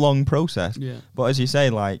might be a long process. Yeah. But as you say,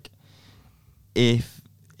 like, if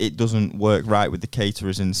it doesn't work right with the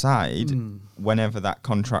caterers inside, whenever that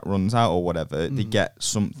contract runs out or whatever, they get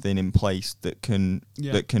something in place that can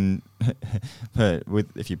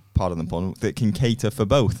with, if you pardon the pun, that can cater for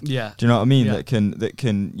both. Yeah. Do you know what I mean? Yeah. That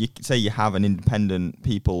can you say you have an independent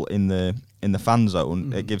people in the fan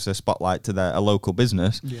zone, it gives a spotlight to a local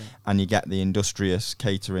business, and you get the industrious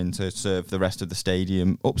catering to serve the rest of the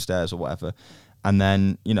stadium upstairs or whatever, and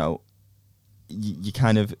then, you know, you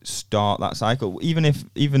kind of start that cycle. Even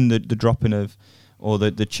the dropping of, or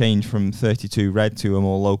the change from 32 Red to a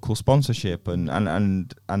more local sponsorship, and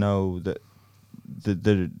I know that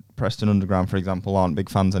the Preston Underground, for example, aren't big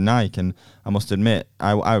fans of Nike, and I must admit,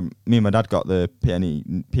 me and my dad got the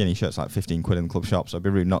PNE shirts like 15 quid in the club shop, so I'd be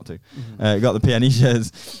rude not to. Got the PNE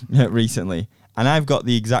shirts recently, and I've got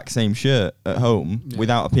the exact same shirt at home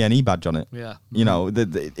without a PNE badge on it. Yeah, you know,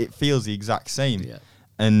 it feels the exact same,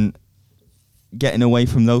 and getting away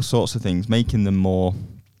from those sorts of things, making them more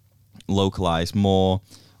localized, more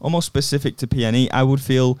almost specific to PNE, I would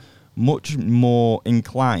feel much more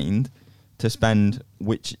inclined to spend,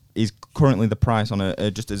 which is currently the price on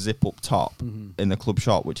just a zip up top in the club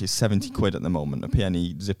shop, which is 70 quid at the moment, a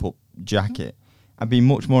PNE zip up jacket. I'd be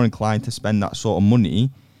much more inclined to spend that sort of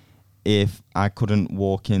money if I couldn't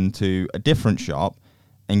walk into a different shop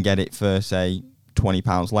and get it for, say,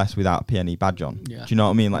 £20 less without a PNE badge on. Yeah. Do you know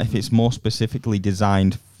what I mean? Like, if it's more specifically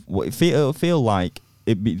designed, it'll feel like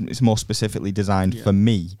it's more specifically designed for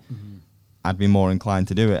me, I'd be more inclined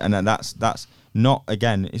to do it. And that's not,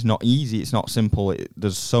 again, it's not easy, it's not simple,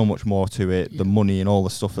 there's so much more to it, the money and all the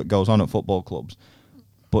stuff that goes on at football clubs.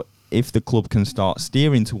 But if the club can start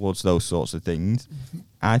steering towards those sorts of things,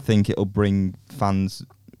 I think it'll bring fans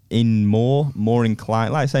in more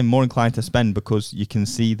inclined, like I say, more inclined to spend, because you can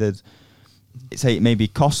see that, say it maybe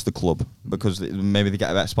costs the club because maybe they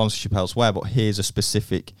get a better sponsorship elsewhere, but here's a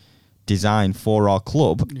specific design for our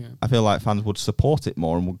club. I feel like fans would support it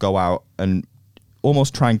more and would go out and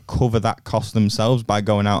almost try and cover that cost themselves by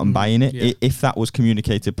going out and buying it, if that was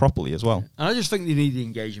communicated properly as well. And I just think they need the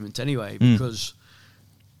engagement anyway, because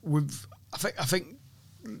I think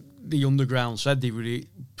the Underground said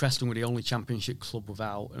Preston were the only Championship club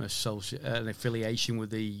without an affiliation with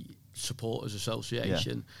the Supporters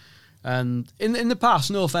Association. And in the past,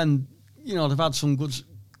 no offence, you know, they've had some good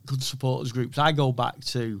supporters groups. I go back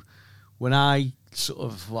to when I sort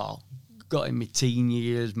of, got in my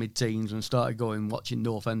mid-teens, and started watching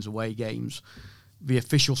North End's away games. The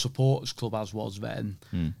official supporters club, as was then,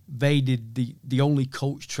 they did the only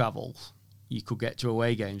coach travel you could get to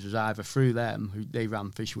away games was either through them, who they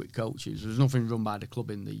ran Fishwick coaches. There was nothing run by the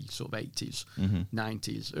club in the sort of 80s,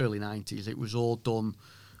 90s, early 90s. It was all done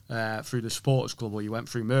through the Supporters Club, or you went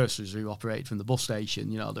through Mercer's, who operated from the bus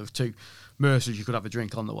station. You know, there were 2 Mercer's, you could have a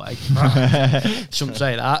drink on the way. Shouldn't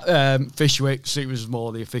say that. Fishwick's, it was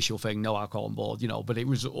more the official thing, no alcohol on board, you know, but it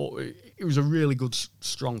was a really good,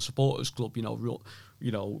 strong Supporters Club, you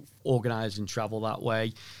know, organising travel that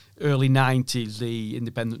way. Early 90s, the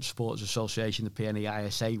Independent Supporters Association, the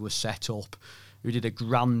PNE-ISA, was set up, who did a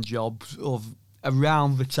grand job of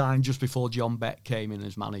around the time just before John Beck came in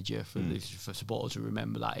as manager for supporters who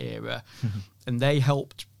remember that era. And they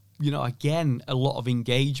helped, you know, again, a lot of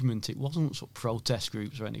engagement. It wasn't sort of protest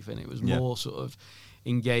groups or anything. It was more sort of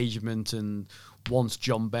engagement. And once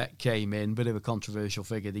John Beck came in, bit of a controversial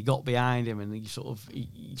figure, they got behind him, and he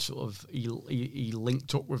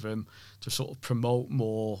linked up with him to sort of promote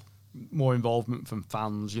more involvement from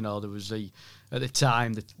fans. You know, there was at the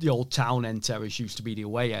time the old town end terrace used to be the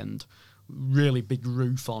away end, really big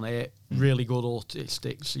roof on it, really good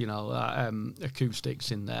acoustics, you know,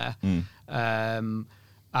 acoustics in there,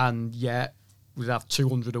 and yet we'd have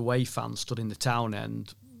 200 away fans stood in the town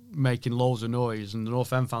end making loads of noise, and the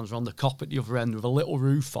North End fans were on the Kop at the other end with a little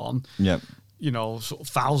roof on. Yep. You know, sort of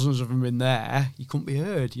thousands of them in there. You couldn't be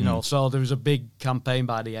heard, you know. So there was a big campaign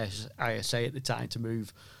by the ISA at the time to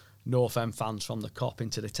move North End fans from the Kop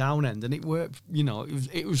into the town end, and it worked. You know,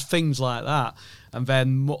 it was things like that. And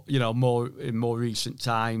then, you know, in more recent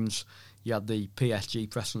times, you had the PSG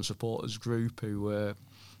Preston Supporters Group, who were,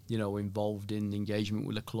 you know, involved in engagement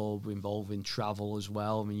with the club, involved in travel as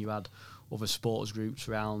well. I mean, you had other supporters groups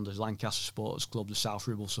around, the Lancaster Supporters Club, the South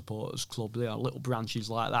Ribble Supporters Club, you know, little branches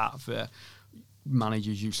like that for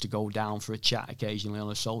managers used to go down for a chat occasionally on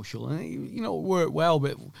a social, and it, you know, it worked well.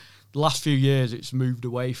 But the last few years, it's moved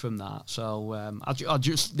away from that. So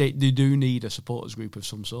they do need a supporters group of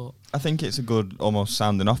some sort. I think it's a good almost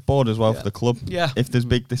sounding off board as well for the club. Yeah. If there's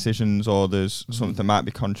big decisions or there's something that might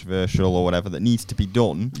be controversial or whatever that needs to be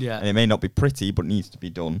done, and it may not be pretty but needs to be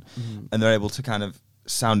done, and they're able to kind of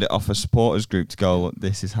sound it off a supporters group to go, look,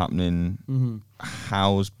 this is happening.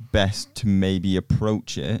 How's best to maybe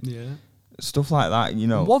approach it? Yeah. Stuff like that, you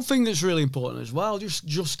know. One thing that's really important as well,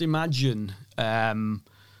 just imagine there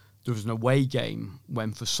was an away game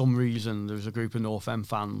when for some reason there was a group of North End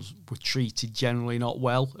fans were treated generally not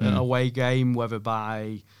well at an away game, whether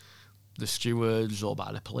by the stewards or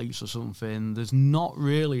by the police or something. There's not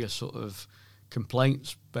really a sort of complaint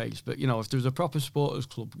space, but you know, if there was a proper supporters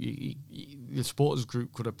club, the supporters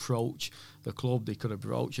group could approach the club, they could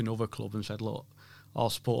approach another club and said, look, our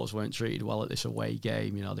supporters weren't treated well at this away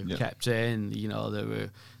game, you know, they were kept in, you know, they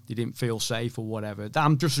didn't feel safe or whatever.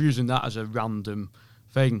 I'm just using that as a random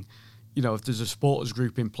thing. You know, if there's a supporters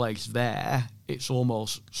group in place there, it's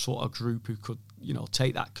almost sort of group who could, you know,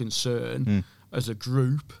 take that concern as a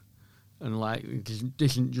group, and like, this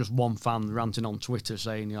isn't just one fan ranting on Twitter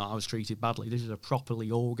saying, you know, I was treated badly. This is a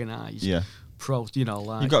properly organised you know,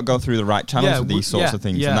 like, you've got to go through the right channels with these sorts of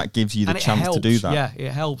things, and that gives you the chance to do that. Yeah,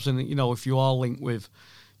 it helps, and you know, if you are linked with,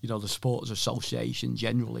 you know, the supporters association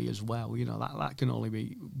generally as well, you know, that can only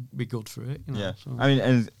be good for it. You know, yeah, so. I mean,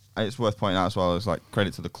 and it's worth pointing out as well as like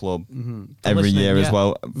credit to the club every year as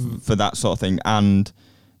well for that sort of thing, and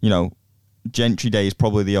you know, Gentry Day is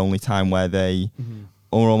probably the only time where they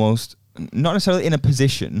are almost not necessarily in a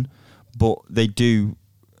position, but they do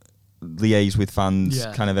liaise with fans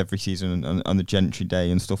kind of every season on the Gentry Day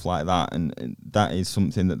and stuff like that, and that is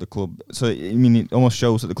something that the club, so I mean, it almost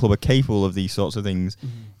shows that the club are capable of these sorts of things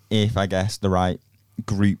if, I guess, the right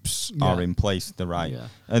groups are in place.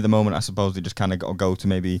 At the moment, I suppose they just kind of got to go to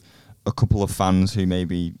maybe a couple of fans who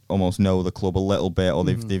maybe almost know the club a little bit, or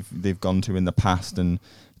they've gone to in the past and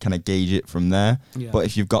kind of gauge it from there. But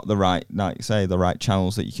if you've got the right, like you say, the right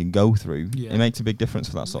channels that you can go through, it makes a big difference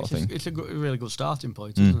for that sort of thing. It's a really good starting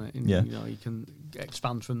point, isn't it? And, you know, you can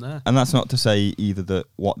expand from there. And that's not to say either that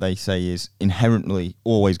what they say is inherently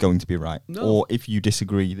always going to be right, or if you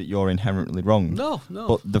disagree that you're inherently wrong. No.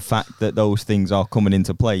 But the fact that those things are coming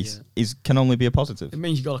into place can only be a positive. It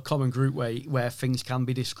means you've got a common group where things can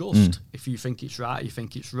be discussed. If you think it's right, you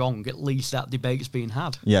think it's wrong, at least that debate's being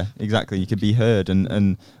had. Yeah, exactly. You could be heard,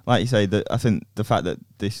 and like you say, that I think the fact that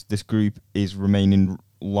this group is remaining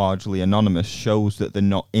largely anonymous shows that they're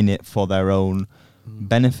not in it for their own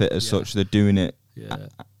benefit as such. They're doing it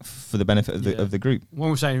for the benefit of the group. When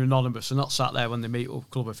we're saying anonymous, they're not sat there when they meet with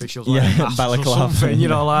club officials like or something, you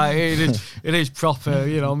know, like it is proper,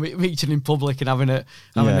 you know, meeting in public and having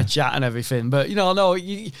a chat and everything. But you know,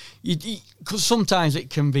 because sometimes it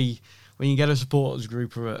can be, when you get a supporters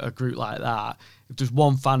group or a group like that, if there's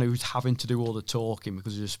one fan who's having to do all the talking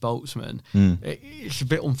because he's a spokesman, it's a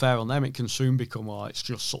bit unfair on them. It can soon become, it's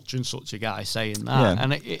just such and such a guy saying that. Yeah.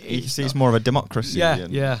 And it's more of a democracy.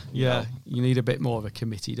 Yeah. You need a bit more of a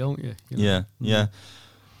committee, don't you? Yeah.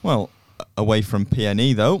 Well, away from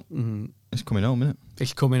PNE though, it's coming home, isn't it?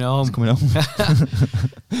 It's coming home.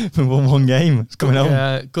 We won one game. It's coming home.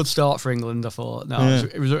 Yeah, good start for England, I thought.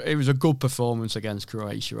 It was a good performance against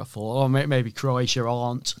Croatia, I thought. Or maybe Croatia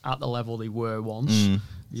aren't at the level they were once.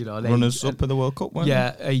 You know, runners up in the World Cup, weren't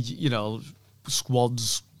they?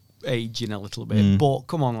 Squads aging a little bit. But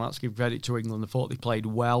come on, let's give credit to England. I thought they played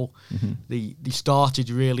well. They started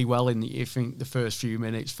really well in the first few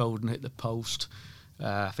minutes. Foden hit the post.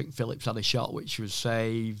 I think Phillips had a shot which was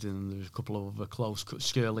saved, and there was a couple of other close cuts.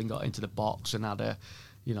 Sterling got into the box and had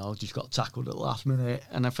just got tackled at the last minute.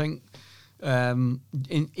 And I think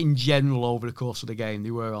in general over the course of the game they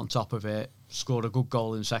were on top of it. Scored a good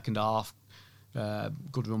goal in the second half.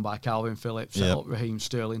 Good run by Calvin Phillips, set up Raheem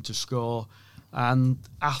Sterling to score. And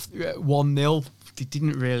after 1-0, they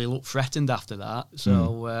didn't really look threatened after that.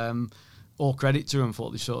 So all credit to them.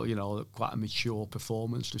 Thought they sort of, quite a mature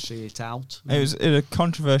performance to see it out. It was a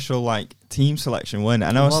controversial team selection, wasn't it?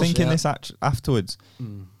 And I was thinking this afterwards.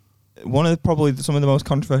 One of some of the most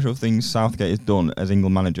controversial things Southgate has done as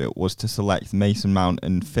England manager was to select Mason Mount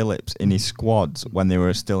and Phillips in his squads when they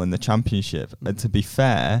were still in the Championship. And to be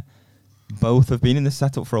fair, both have been in the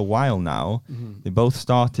setup for a while now. They both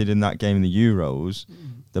started in that game in the Euros.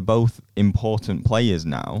 They're both important players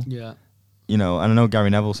now. Yeah. And I know Gary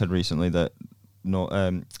Neville said recently that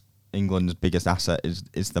England's biggest asset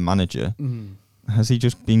is the manager. Has he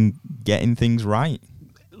just been getting things right?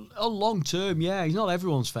 Long term, yeah. He's not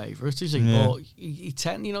everyone's favourite, is he? Yeah. But he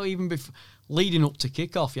even before leading up to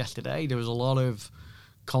kick-off yesterday, there was a lot of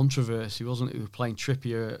controversy, wasn't it? He was playing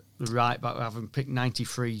Trippier, the right back, having picked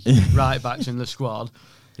 93 right backs in the squad.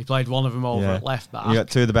 He played one of them over at left back. You got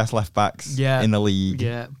two of the best left backs in the league.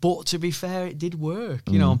 Yeah, but to be fair, it did work.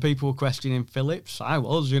 And people were questioning Phillips. I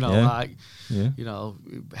was,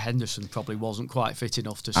 Henderson probably wasn't quite fit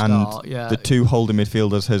enough to start. And the two holding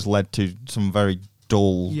midfielders has led to some very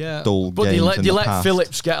dull but games they let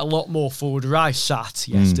Phillips get a lot more forward. Where I sat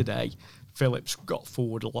yesterday, Phillips got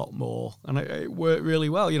forward a lot more, and it worked really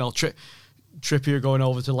well. Trippier going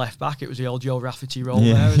over to left back, it was the old Joe Rafferty role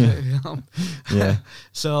there, isn't it?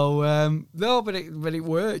 So no, but it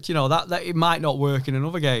worked. That it might not work in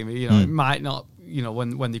another game. It might not.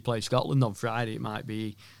 When they play Scotland on Friday, it might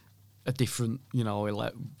be a different.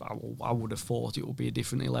 I would have thought it would be a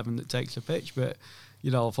different 11 that takes the pitch, but. I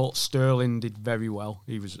thought Sterling did very well.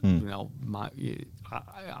 He was, I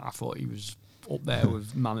thought he was up there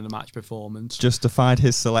with man of the match performance. Justified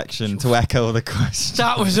his selection to echo the question.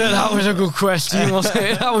 That was a good question, wasn't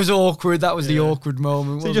it? That was awkward. That was the awkward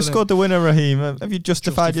moment. So you just scored the winner, Raheem. Have you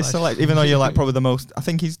justified your selection? Even though you're probably the most, I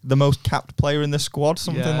think he's the most capped player in the squad,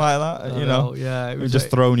 something like that. Yeah, we've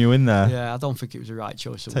just thrown you in there. Yeah, I don't think it was the right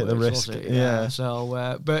choice of Take words, the risk. Was it? Yeah.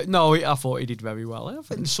 So, but no, I thought he did very well. I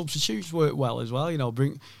think the substitutes worked well as well.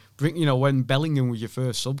 When Bellingham was your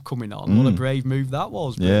first sub coming on, what a brave move that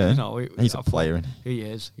was. But, he's a player. He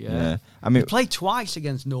is, yeah. I mean, he played twice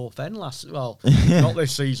against North End not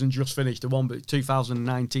this season, just finished the one, but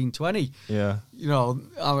 2019-20. Yeah.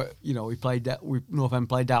 He played North End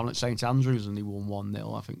played down at St Andrews and he won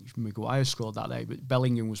 1-0. I think Maguire scored that day, but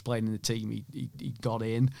Bellingham was playing in the team. He got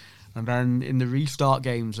in. And then in the restart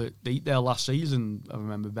games at Deepdale last season, I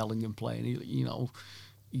remember Bellingham playing.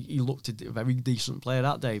 He looked a very decent player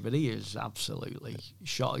that day, but he is absolutely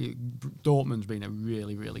shot. Dortmund's been a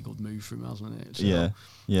really, really good move for him, hasn't it? So yeah.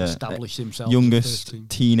 Established himself. Youngest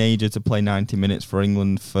teenager to play 90 minutes for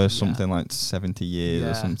England for something like 70 years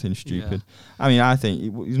or something stupid. Yeah. I mean, I think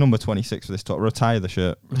he's number 26 for this top. Retire the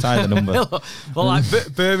shirt. Retire the number. Well,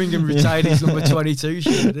 Birmingham retired his number 22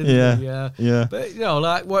 shirt, didn't he? Yeah. But,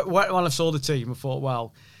 when I saw the team, I thought,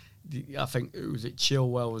 well, I think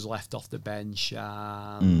Chilwell was left off the bench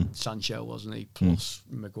and Sancho, wasn't he, plus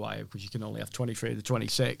Maguire, because you can only have 23 to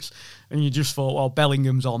 26. And you just thought, well,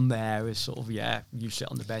 Bellingham's on there as sort of, you sit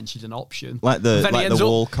on the bench as an option. Like the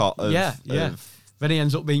Walcott of... Then he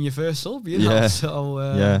ends up being your first sub, So,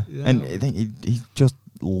 And I think he just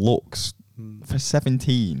looks, for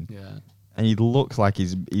 17, and he looks like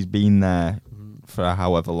he's been there for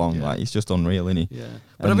however long. He's just unreal, isn't he? Yeah.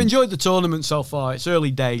 But I've enjoyed the tournament so far. It's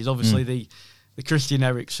early days. Obviously, the Christian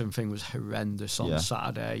Eriksen thing was horrendous on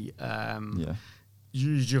Saturday.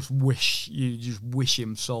 You just wish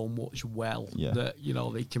him so much well that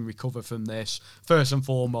they can recover from this. First and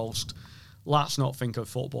foremost, let's not think of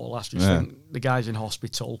football. Let's just think the guy's in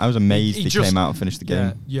hospital. I was amazed he came out and finished the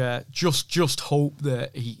game. Yeah. Just hope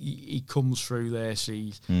that he comes through this.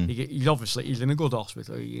 He's obviously he's in a good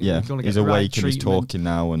hospital. He's awake and he's talking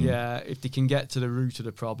now. And if they can get to the root of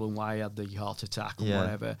the problem, why he had the heart attack or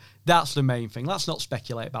whatever, that's the main thing. Let's not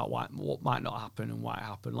speculate about what might not happen and why it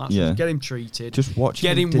happened. Let's just get him treated. Just watch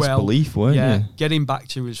him in disbelief, weren't you? Get him back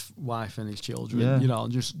to his wife and his children. You know,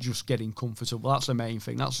 and just get him comfortable. That's the main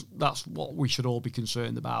thing. That's what we should all be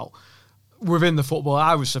concerned about. Within the football,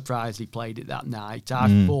 I was surprised he played it that night.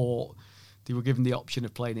 I thought they were given the option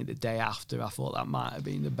of playing it the day after. I thought that might have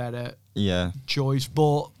been the better choice,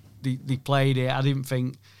 but they played it. I didn't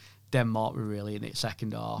think Denmark were really in it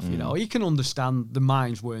second half. You know, you can understand the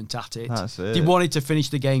minds weren't at it. That's it. They wanted to finish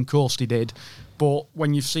the game, of course they did. But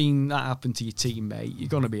when you've seen that happen to your teammate, you're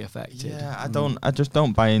going to be affected. Yeah, I just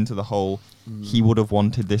don't buy into the whole he would have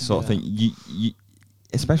wanted this sort of thing. You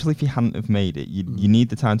especially if you hadn't have made it, you need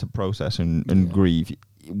the time to process and grieve.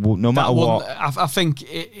 No matter what. I think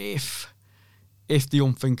if the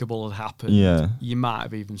unthinkable had happened, you might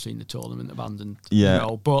have even seen the tournament abandoned. Yeah. You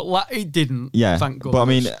know, but it didn't. Yeah. Thank goodness. But I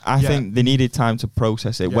mean, I think they needed time to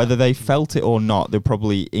process it. Yeah. Whether they felt it or not, they're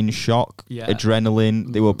probably in shock,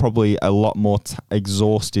 adrenaline. They were probably a lot more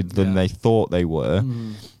exhausted than they thought they were.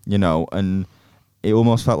 You know, and it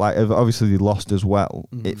almost felt like, obviously they lost as well.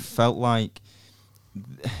 It felt like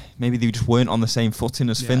maybe they just weren't on the same footing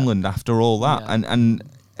as Finland after all that, and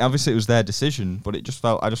obviously it was their decision, but I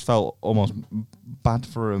just felt almost bad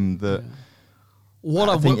for them. That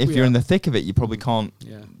I think if you're in the thick of it, you probably can't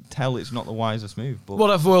tell it's not the wisest move. But what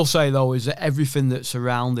I will say though is that everything that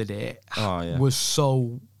surrounded it was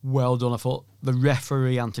so well done. I thought the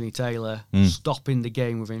referee Anthony Taylor stopping the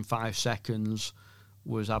game within 5 seconds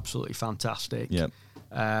was absolutely fantastic. Yep.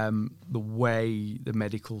 The way the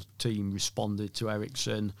medical team responded to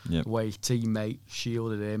Eriksson, the way his teammate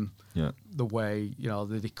shielded him, the way, you know,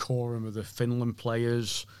 the decorum of the Finland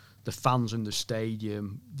players, the fans in the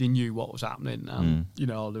stadium, they knew what was happening, and you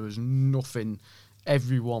know, there was nothing.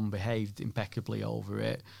 Everyone behaved impeccably over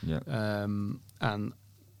it, and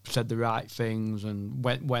said the right things. And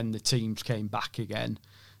when the teams came back again,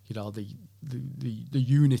 you know, the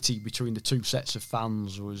unity between the two sets of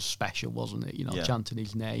fans was special, wasn't it? You know, chanting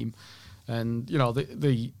his name, and you know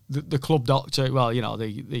the club doctor. Well, you know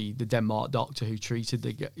the Denmark doctor who treated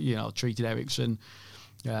Eriksson,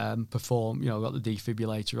 performed. You know, got the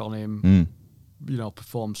defibrillator on him. You know,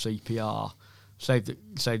 performed CPR,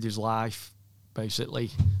 saved his life. Basically,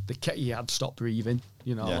 he had stopped breathing.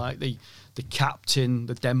 You know, like the captain,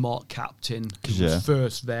 the Denmark captain, who was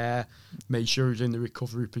first there, made sure he was in the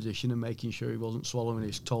recovery position and making sure he wasn't swallowing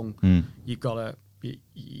his tongue. You've got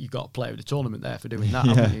to play with the tournament there for doing that.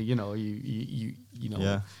 Haven't you? You know, you know.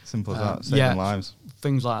 Yeah, simple as that. Saving lives.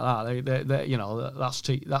 Things like that. They you know, that's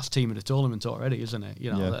team of the tournament already, isn't it?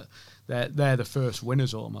 You know that. They're the first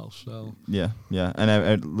winners almost. So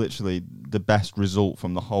and literally the best result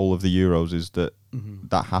from the whole of the Euros is that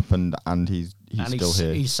that happened, and he's still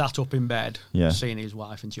here. He sat up in bed, seeing his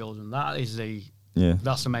wife and children. That is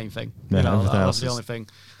that's the main thing. Yeah, you know, that's the only thing.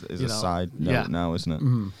 Is a side note now,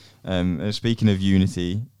 isn't it? Speaking of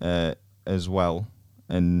unity as well,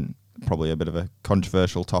 and probably a bit of a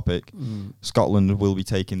controversial topic, Scotland will be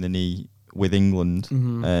taking the knee with England.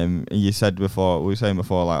 You we were saying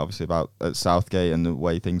before, like obviously about at Southgate and the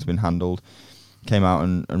way things have been handled. Came out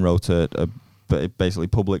and wrote a basically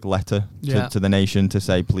public letter to the nation to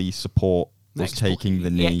say please support us taking the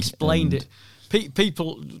knee. He explained it.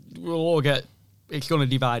 People will all get. It's going to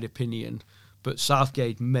divide opinion, but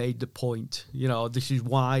Southgate made the point. You know, this is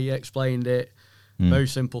why he explained it. Very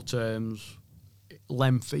simple terms,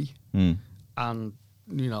 lengthy, and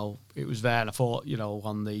you know it was there. And I thought, you know,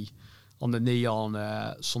 on the knee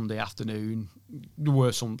on Sunday afternoon, there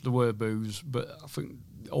were boos, but I think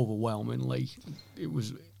overwhelmingly it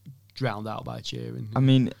was drowned out by cheering. I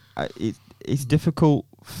mean, it's difficult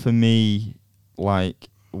for me, like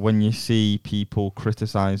when you see people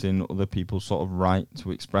criticising other people's sort of right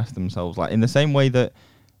to express themselves, like in the same way that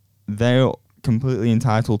they're completely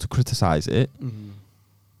entitled to criticise it,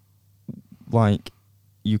 like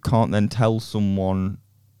you can't then tell someone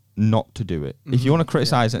not to do it. If you want to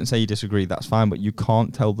criticise it and say you disagree, that's fine, but you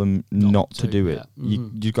can't tell them not to do it.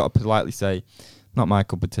 You've got to politely say, not my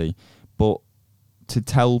cup of tea. But to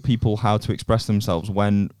tell people how to express themselves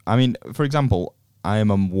when, I mean, for example, I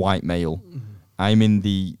am a white male. I'm in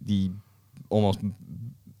the almost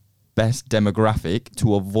best demographic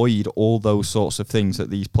to avoid all those sorts of things that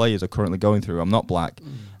these players are currently going through. I'm not black.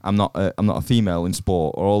 I'm not a female in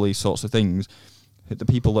sport, or all these sorts of things. The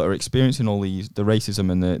people that are experiencing all the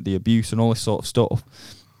racism and the abuse and all this sort of stuff,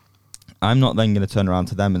 I'm not then going to turn around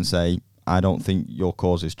to them and say, I don't think your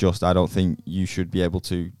cause is just. I don't think you should be able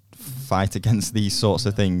to fight against these sorts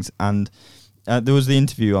of things. And there was the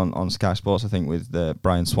interview on Sky Sports, I think, with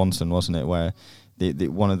Brian Swanson, wasn't it, where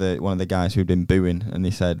one of the guys who'd been booing, and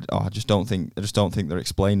he said, I just don't think they're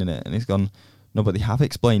explaining it. And he's gone, no, but they have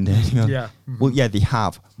explained it. Gone, yeah. Well, yeah, they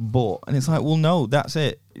have, but, and it's like, well, no, that's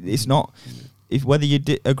it. It's not, if whether you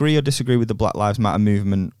agree or disagree with the Black Lives Matter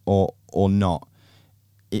movement or not,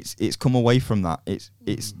 it's come away from that.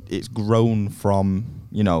 It's grown from,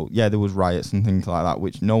 there was riots and things like that,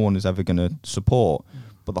 which no one is ever going to support.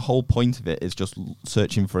 But the whole point of it is just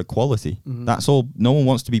searching for equality. Mm-hmm. That's all. No one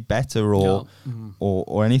wants to be better or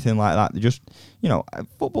anything like that. They just,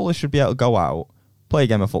 footballers should be able to go out, play a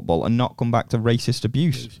game of football, and not come back to racist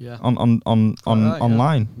abuse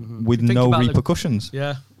online with no repercussions.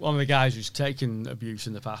 One of the guys who's taken abuse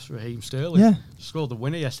in the past, Raheem Sterling, scored the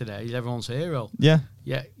winner yesterday. He's everyone's hero. Yeah.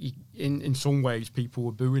 In some ways, people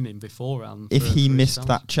were booing him beforehand. If he missed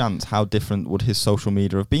that chance, how different would his social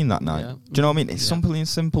media have been that night? Yeah. Do you know what I mean? It's something as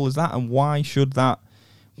simple as that. And why should that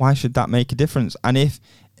make a difference? And if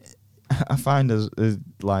I find I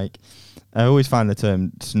always find the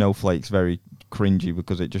term snowflakes very cringy,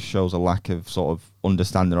 because it just shows a lack of sort of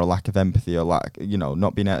understanding or lack of empathy or lack,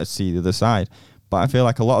 not being able to see the other side. But I feel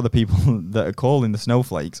like a lot of the people that are calling the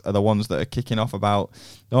snowflakes are the ones that are kicking off about,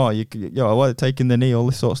 taking the knee, all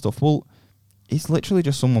this sort of stuff. Well, it's literally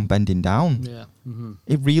just someone bending down. Yeah. Mm-hmm.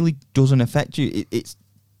 It really doesn't affect you. It's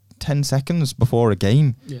 10 seconds before a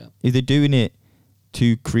game. Yeah. If they're doing it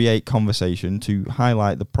to create conversation, to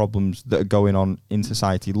highlight the problems that are going on in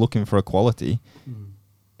society, looking for equality,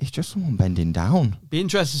 it's just someone bending down. Be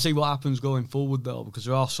interested to see what happens going forward, though, because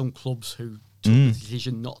there are some clubs who took the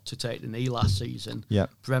decision not to take the knee last season. Yeah.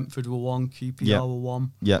 Brentford were one, QPR were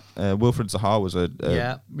one. Yeah, Wilfred Zaha was a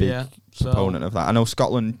big proponent of that. I know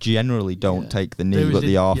Scotland generally don't take the knee, but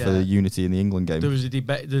they are for the unity in the England game. There's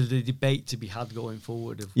a debate to be had going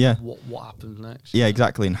forward of what happens next. Yeah,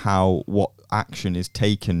 exactly, and what action is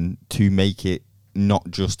taken to make it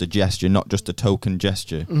not just a gesture, not just a token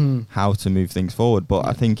gesture, how to move things forward. But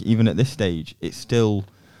I think even at this stage, it's still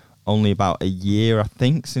only about a year, I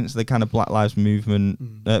think, since the kind of Black Lives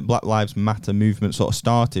Matter movement sort of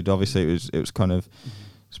started. Obviously, it was kind of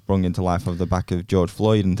sprung into life off the back of George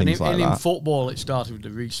Floyd and things like that. And in football, it started with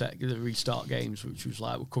the restart games, which was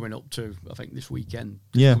we're coming up to, I think, this weekend.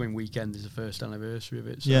 This coming weekend is the first anniversary of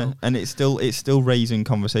it. So. Yeah, and it's still raising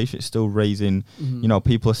conversation. It's still raising,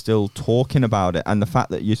 people are still talking about it. And the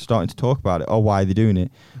fact that you're starting to talk about it, why are they doing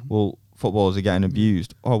it? Well, footballers are getting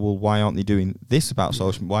abused. Why aren't they doing this about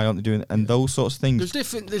social? Why aren't they doing it? And those sorts of things.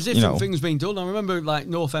 There's different things being done. I remember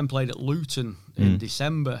North End played at Luton in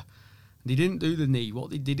December. They didn't do the knee.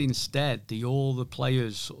 What they did instead, all the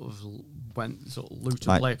players sort of went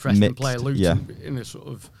Luton player, Preston player, Luton in a sort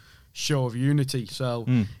of show of unity. So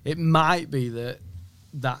it might be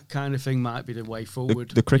that kind of thing might be the way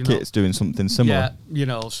forward. The cricket's doing something similar.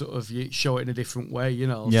 Yeah, sort of you show it in a different way.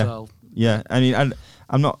 Yeah. So. Yeah, I mean, and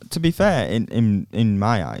I'm not. To be fair, in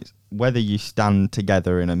my eyes, whether you stand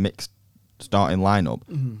together in a mixed starting lineup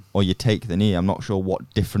or you take the knee, I'm not sure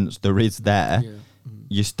what difference there is there. Yeah.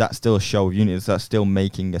 That's still a show of unity. That's still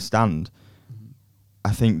making a stand.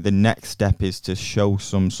 I think the next step is to show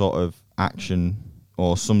some sort of action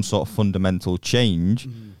or some sort of fundamental change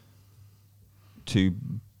to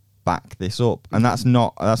back this up, and that's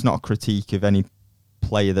not a critique of any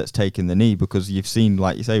player that's taken the knee, because you've seen,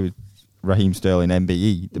 like you say, with Raheem Sterling,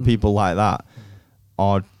 MBE, the people like that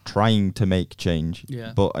are trying to make change.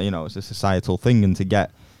 Yeah. But it's a societal thing, and to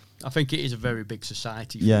get, I think it is a very big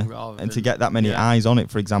society thing. And to get that many eyes on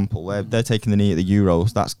it, for example, they're taking the knee at the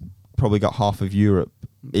Euros. That's probably got half of Europe,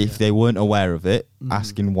 if they weren't aware of it,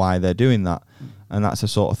 asking why they're doing that. And that's the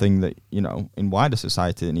sort of thing that, in wider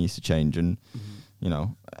society that needs to change. And,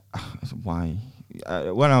 why?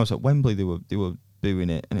 When I was at Wembley, they were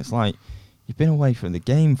booing it. And it's like, you've been away from the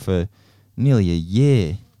game for nearly a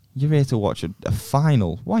year. You're here to watch a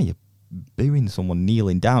final. Why are you booing someone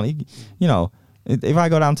kneeling down? If I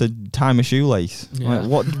go down to tie my shoelace,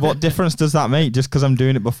 what difference does that make just because I'm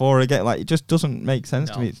doing it before I get, it just doesn't make sense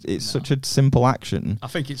to me. It's such a simple action. I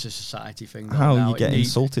think it's a society thing. How you get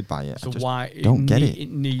insulted by it. So don't get it.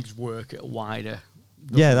 It needs work at a wider.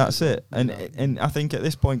 Yeah, that's it. And I think at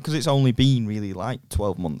this point, because it's only been really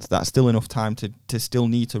 12 months, that's still enough time to still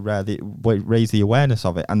need to raise the awareness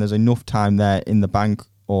of it. And there's enough time there in the bank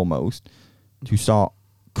almost to start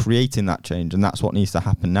creating that change. And that's what needs to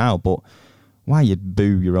happen now. But why you'd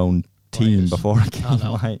boo your own team before a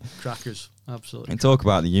game? Crackers, absolutely. And talk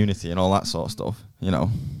about the unity and all that sort of stuff,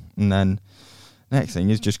 And then Next thing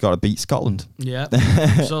is just got to beat Scotland. Yeah,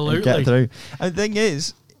 absolutely. Get through. And the thing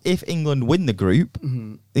is, if England win the group,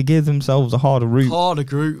 they give themselves a harder route. Harder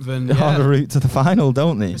group than harder route to the final,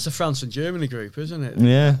 don't they? It's a France and Germany group, isn't it?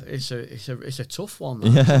 Yeah. It's a tough one. Though,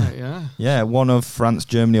 isn't it? Yeah. Yeah. One of France,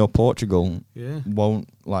 Germany, or Portugal. Yeah. Won't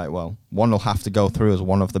one will have to go through as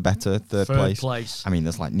one of the better third place. I mean,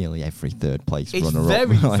 there's like nearly every third place runner up.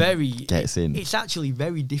 It's very gets in. It's actually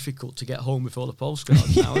very difficult to get home before the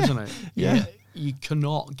postcards now, isn't it? Yeah. You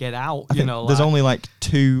cannot get out. There's only like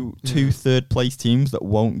two third place teams that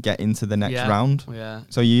won't get into the next round. Yeah.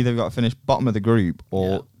 So you either got to finish bottom of the group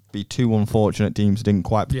or be two unfortunate teams who didn't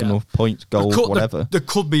quite pick enough points, goals, whatever. There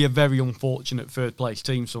could be a very unfortunate third place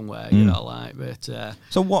team somewhere, but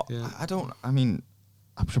so what? I mean,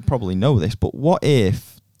 I should probably know this, but what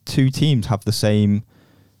if two teams have the same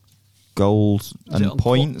goals and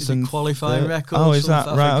points and qualifying records? Oh, is that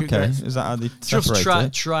right? Okay, is that how they separate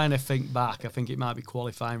just trying to think back? I think it might be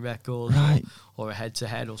qualifying records, right, or a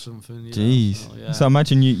head-to-head or something. Jeez. So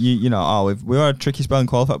imagine you know, if we were a tricky spell in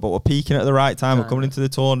qualify, but we're peaking at the right time. We're coming into the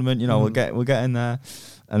tournament. You know, we're getting there.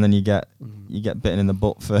 And then you get bitten in the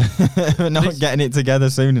butt for not getting it together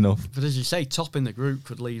soon enough. But as you say, top in the group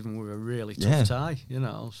could leave them with a really tough tie,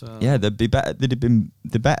 So yeah, they'd have been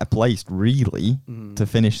the better placed really to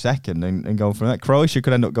finish second and go from that. Croatia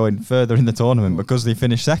could end up going further in the tournament because they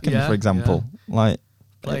finished second, for example.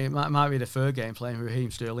 It might be the third game playing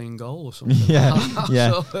Raheem Sterling in goal or something.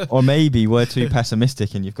 Yeah. Or maybe we're too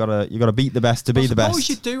pessimistic and you've got to beat the best to be the best.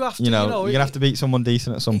 You do have to. You're gonna have to beat someone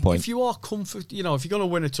decent at some point. If you are if you're going to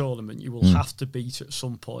win a tournament, you will have to beat at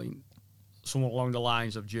some point someone along the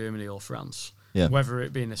lines of Germany or France. Yeah. Whether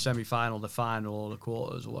it be in the semi-final, the final, or the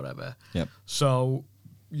quarters, or whatever. Yep. So,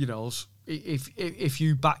 if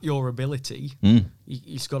you back your ability,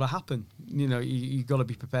 it's got to happen. You've got to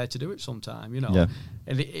be prepared to do it sometime. Yeah.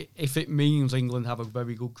 And if it means England have a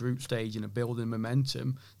very good group stage and are building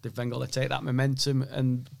momentum, they've then got to take that momentum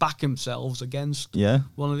and back themselves against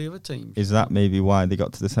one of the other teams. Is that maybe why they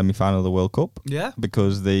got to the semi-final of the World Cup? Yeah,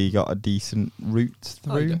 because they got a decent route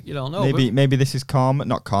through. You don't know. Maybe this is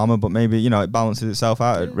not karma, but maybe it balances itself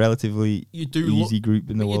out. A relatively easy group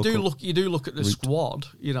in the World Cup. You do look at the squad,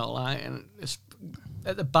 and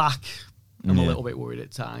at the back, I'm a little bit worried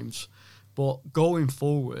at times, but going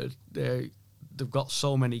forward, they've got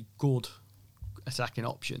so many good attacking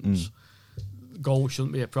options. Goal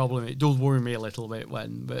shouldn't be a problem. It does worry me a little bit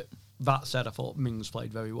but that said, I thought Mings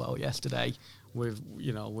played very well yesterday with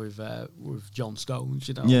John Stones.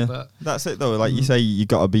 Yeah, but that's it though. Like you say, you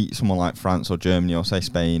got to beat someone like France or Germany or say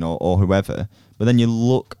Spain or whoever. But then you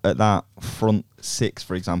look at that front six,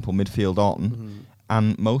 for example, midfield on.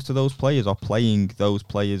 And most of those players are playing those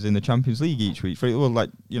players in the Champions League each week. Well,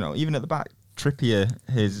 even at the back, Trippier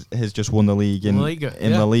has just won the league in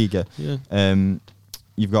La Liga. Yeah.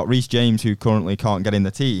 You've got Reece James, who currently can't get in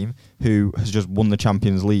the team, who has just won the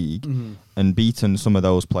Champions League and beaten some of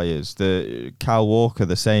those players. The Kyle Walker,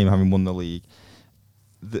 the same, having won the league.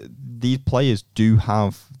 These players do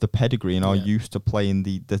have the pedigree and are used to playing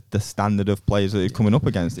the standard of players that they're coming up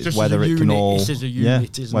against. It's whether it can all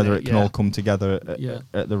all come together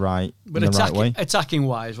at the right way. Attacking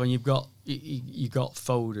wise, when you've got you got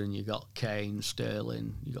Foden, you got Kane,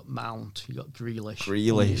 Sterling, you got Mount, you got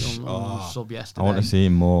Grealish on sub yesterday. I want to see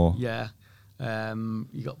him more. Yeah,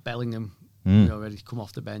 you got Bellingham. Ready to come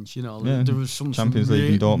off the bench. There was some Champions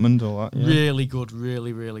League in Dortmund or that. Yeah. Really good,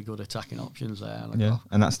 really good attacking options there.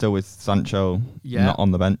 And that's still with Sancho not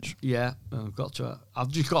on the bench. Yeah, I've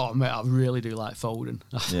just got to admit, I really do like Foden.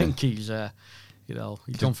 I think he's,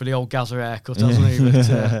 he's gone for the old Gaza haircut, hasn't he?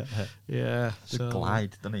 But,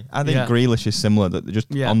 glide, doesn't he? I think Grealish is similar. That they're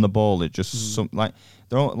just on the ball. It's just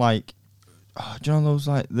they're all like. Oh, do you know those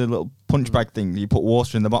the little punch bag things you put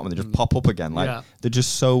water in the bottom and they just pop up again? They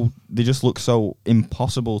just look so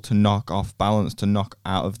impossible to knock off balance, to knock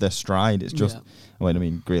out of their stride. It's just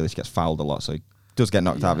Grealish gets fouled a lot, so he does get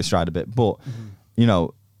knocked out of his stride a bit. But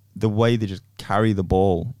the way they just carry the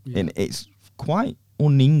ball, and it's quite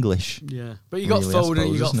un-English. Yeah, but you got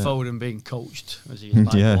Foden. You got Foden being coached as he is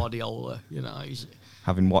by Guardiola. He's.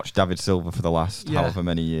 Having watched David Silva for the last however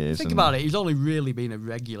many years. Think about it, he's only really been a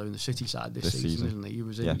regular in the City side this season, isn't he? He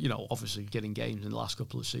was, obviously getting games in the last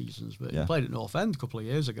couple of seasons, but he played at North End a couple of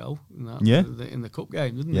years ago in the Cup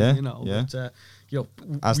game, didn't he?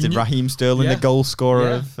 As did Raheem Sterling, the goal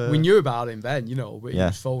scorer. We knew about him then, but he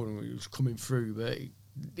was Foden, he was coming through, but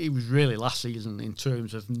it was really last season in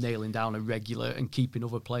terms of nailing down a regular and keeping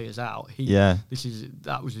other players out.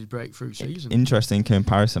 That was his breakthrough season. Interesting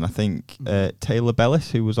comparison. I think Taylor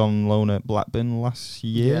Bellis, who was on loan at Blackburn last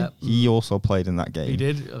year, he also played in that game. He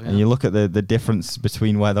did. And you look at the difference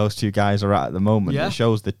between where those two guys are at the moment. It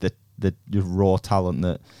shows the raw talent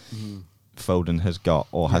that Foden has got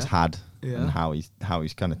or has had. Yeah. And how he's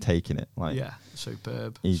kind of taking it.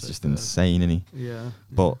 Superb. He's just insane, isn't he? Yeah.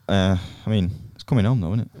 But it's coming home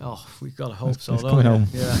though, isn't it? Oh, we've got to hope so. It's coming home.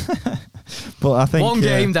 Yeah. But I think one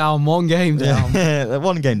game down. One game down.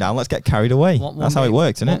 Let's get carried away. That's how it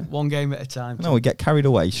works, isn't it? One game at a time. No, we get carried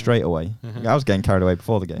away straight away. I was getting carried away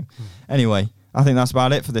before the game. Anyway, I think that's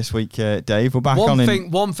about it for this week, Dave. We're back on. One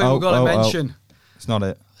thing we've got to mention. It's not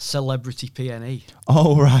it. Celebrity PNE.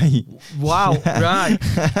 Oh, right. Wow, right.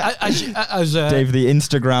 As Dave, the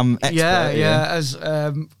Instagram expert. Yeah.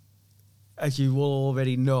 As you will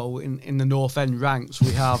already know, in the North End ranks,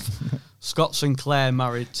 we have Scott Sinclair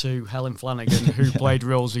married to Helen Flanagan, who played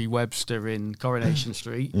Rosie Webster in Coronation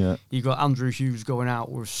Street. Yeah. You've got Andrew Hughes going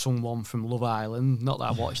out with someone from Love Island. Not that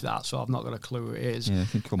I watched that, so I've not got a clue who it is. Yeah, I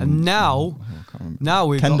think and now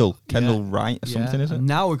we've Kendall got Wright or something, is it? And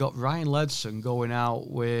now we've got Ryan Ledson going out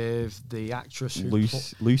with the actress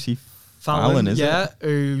Lucy Fallon, is it?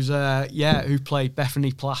 Who played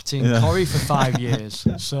Bethany Platt in Corrie for 5 years.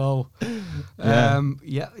 So,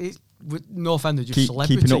 North End are just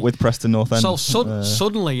celebrity. Keeping up with Preston North End. So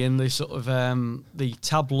suddenly in the sort of the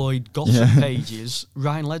tabloid gossip pages,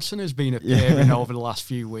 Ryan Ledson has been appearing over the last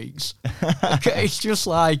few weeks. It's just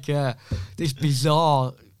like this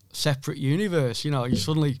bizarre separate universe. You know,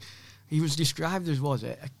 he was described as, was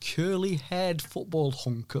it, a curly-haired football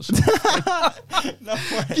hunk or something? No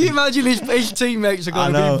way. Can you imagine his teammates are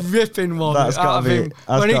going to be ripping one out of him?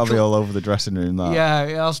 That's got to be all over the dressing room, that. Yeah,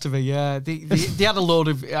 it has to be, yeah. They had a load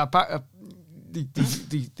of... They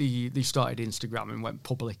started Instagram and went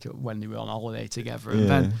public when they were on holiday together. And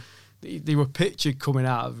then they were pictured coming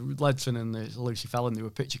out of Ledson and Lucy Fallon. They were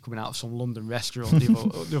pictured coming out of some London restaurant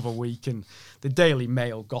the other week, and the Daily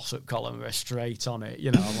Mail gossip column were straight on it. You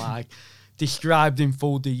know, like described in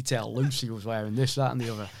full detail. Lucy was wearing this, that, and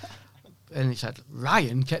the other. And he said,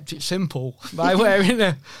 Ryan kept it simple by wearing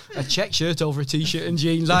a check shirt over a t-shirt and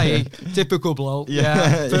jeans. I.e., typical bloke.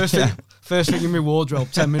 Yeah. First thing in my wardrobe,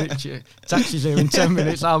 10 minutes. Taxi's here in 10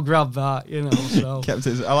 minutes. I'll grab that. You know. So kept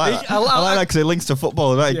it. I like that because it links to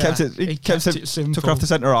football. Right? He kept it simple. Took off the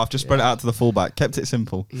centre half, just spread it out to the fullback. Kept it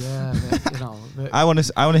simple. Yeah. You know. I want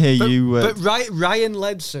to hear you. But Ryan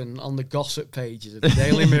Ledson on the gossip pages of the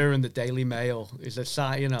Daily Mirror and the Daily Mail is a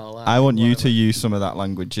site. You know. Like, I want you to use some of that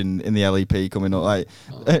language in the LEP coming up. Like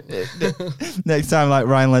next time, like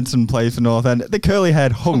Ryan Ledson plays for North End, the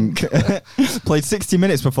curly-haired hunk played 60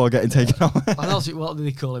 minutes before getting taken off. I know, what do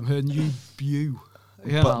they call him? Her new Bew.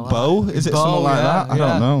 Bo? Is it something like that? I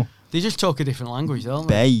don't know. They just talk a different language, don't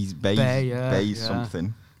they? Bay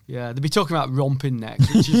something. Yeah, they'd be talking about romping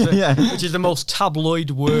necks, which is the most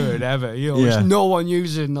tabloid word ever. You know, which no one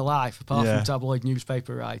uses in their life apart from tabloid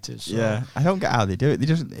newspaper writers. So. Yeah, I don't get how they do it.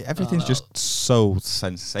 Everything's just so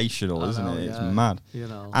sensational, isn't it? It's mad. You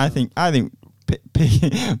know, I think.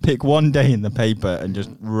 Pick one day in the paper and just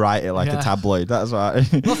write it like a tabloid. That's right.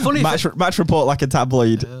 Match report like a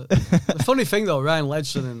tabloid. The funny thing though, Ryan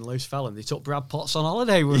Ledson and Lucy Fallon, they took Brad Potts on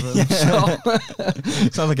holiday with them. So.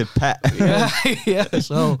 Sounds like a pet. Yeah.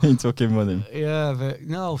 So he took him with him. Yeah, but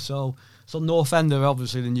no. So North End are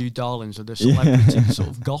obviously the new darlings of the celebrity sort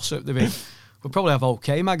of gossip. We'll probably have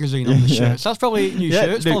OK Magazine on the shirts. That's probably a new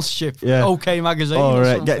shirt sponsorship. Yeah. OK Magazine. Oh,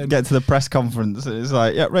 right. Get to the press conference. It's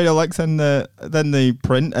like, Radio Lex and then the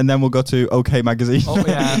print, and then we'll go to OK Magazine. Oh,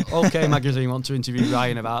 yeah. OK Magazine want to interview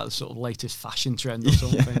Ryan about the sort of latest fashion trend or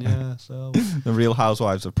something. Yeah. So the Real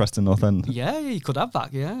Housewives of Preston North End. Yeah, you could have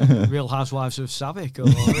that. Yeah. Real Housewives of Savick or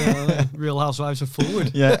Real Housewives of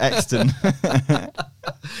Fulwood. Yeah, Exton.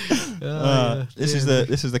 This is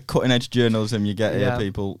the cutting edge journalism you get here,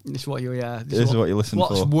 people. This is what you This is what you listen for.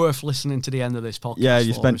 What's worth listening to the end of this podcast? Yeah,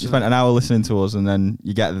 you spent an hour listening to us, and then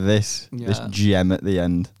you get this gem at the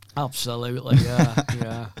end. Absolutely,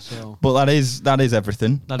 yeah. So, but that is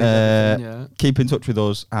everything. Keep in touch with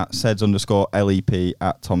us at @seds_LEP,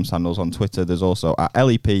 at Tom Sandals on Twitter. There's also at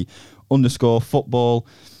LEP_football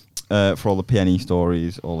for all the PNE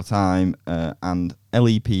stories all the time, and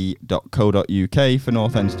lep.co.uk for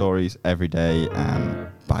North End stories every day, and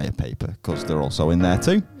buy a paper because they're also in there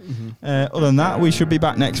too. Other than that, we should be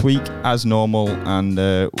back next week as normal, and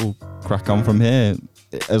we'll crack on from here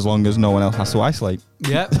as long as no one else has to isolate.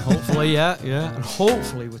 Yeah, hopefully, and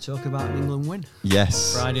hopefully we're talking about an England win.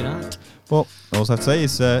 Yes. Friday night. Well, all I'd say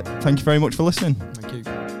is thank you very much for listening. Thank you.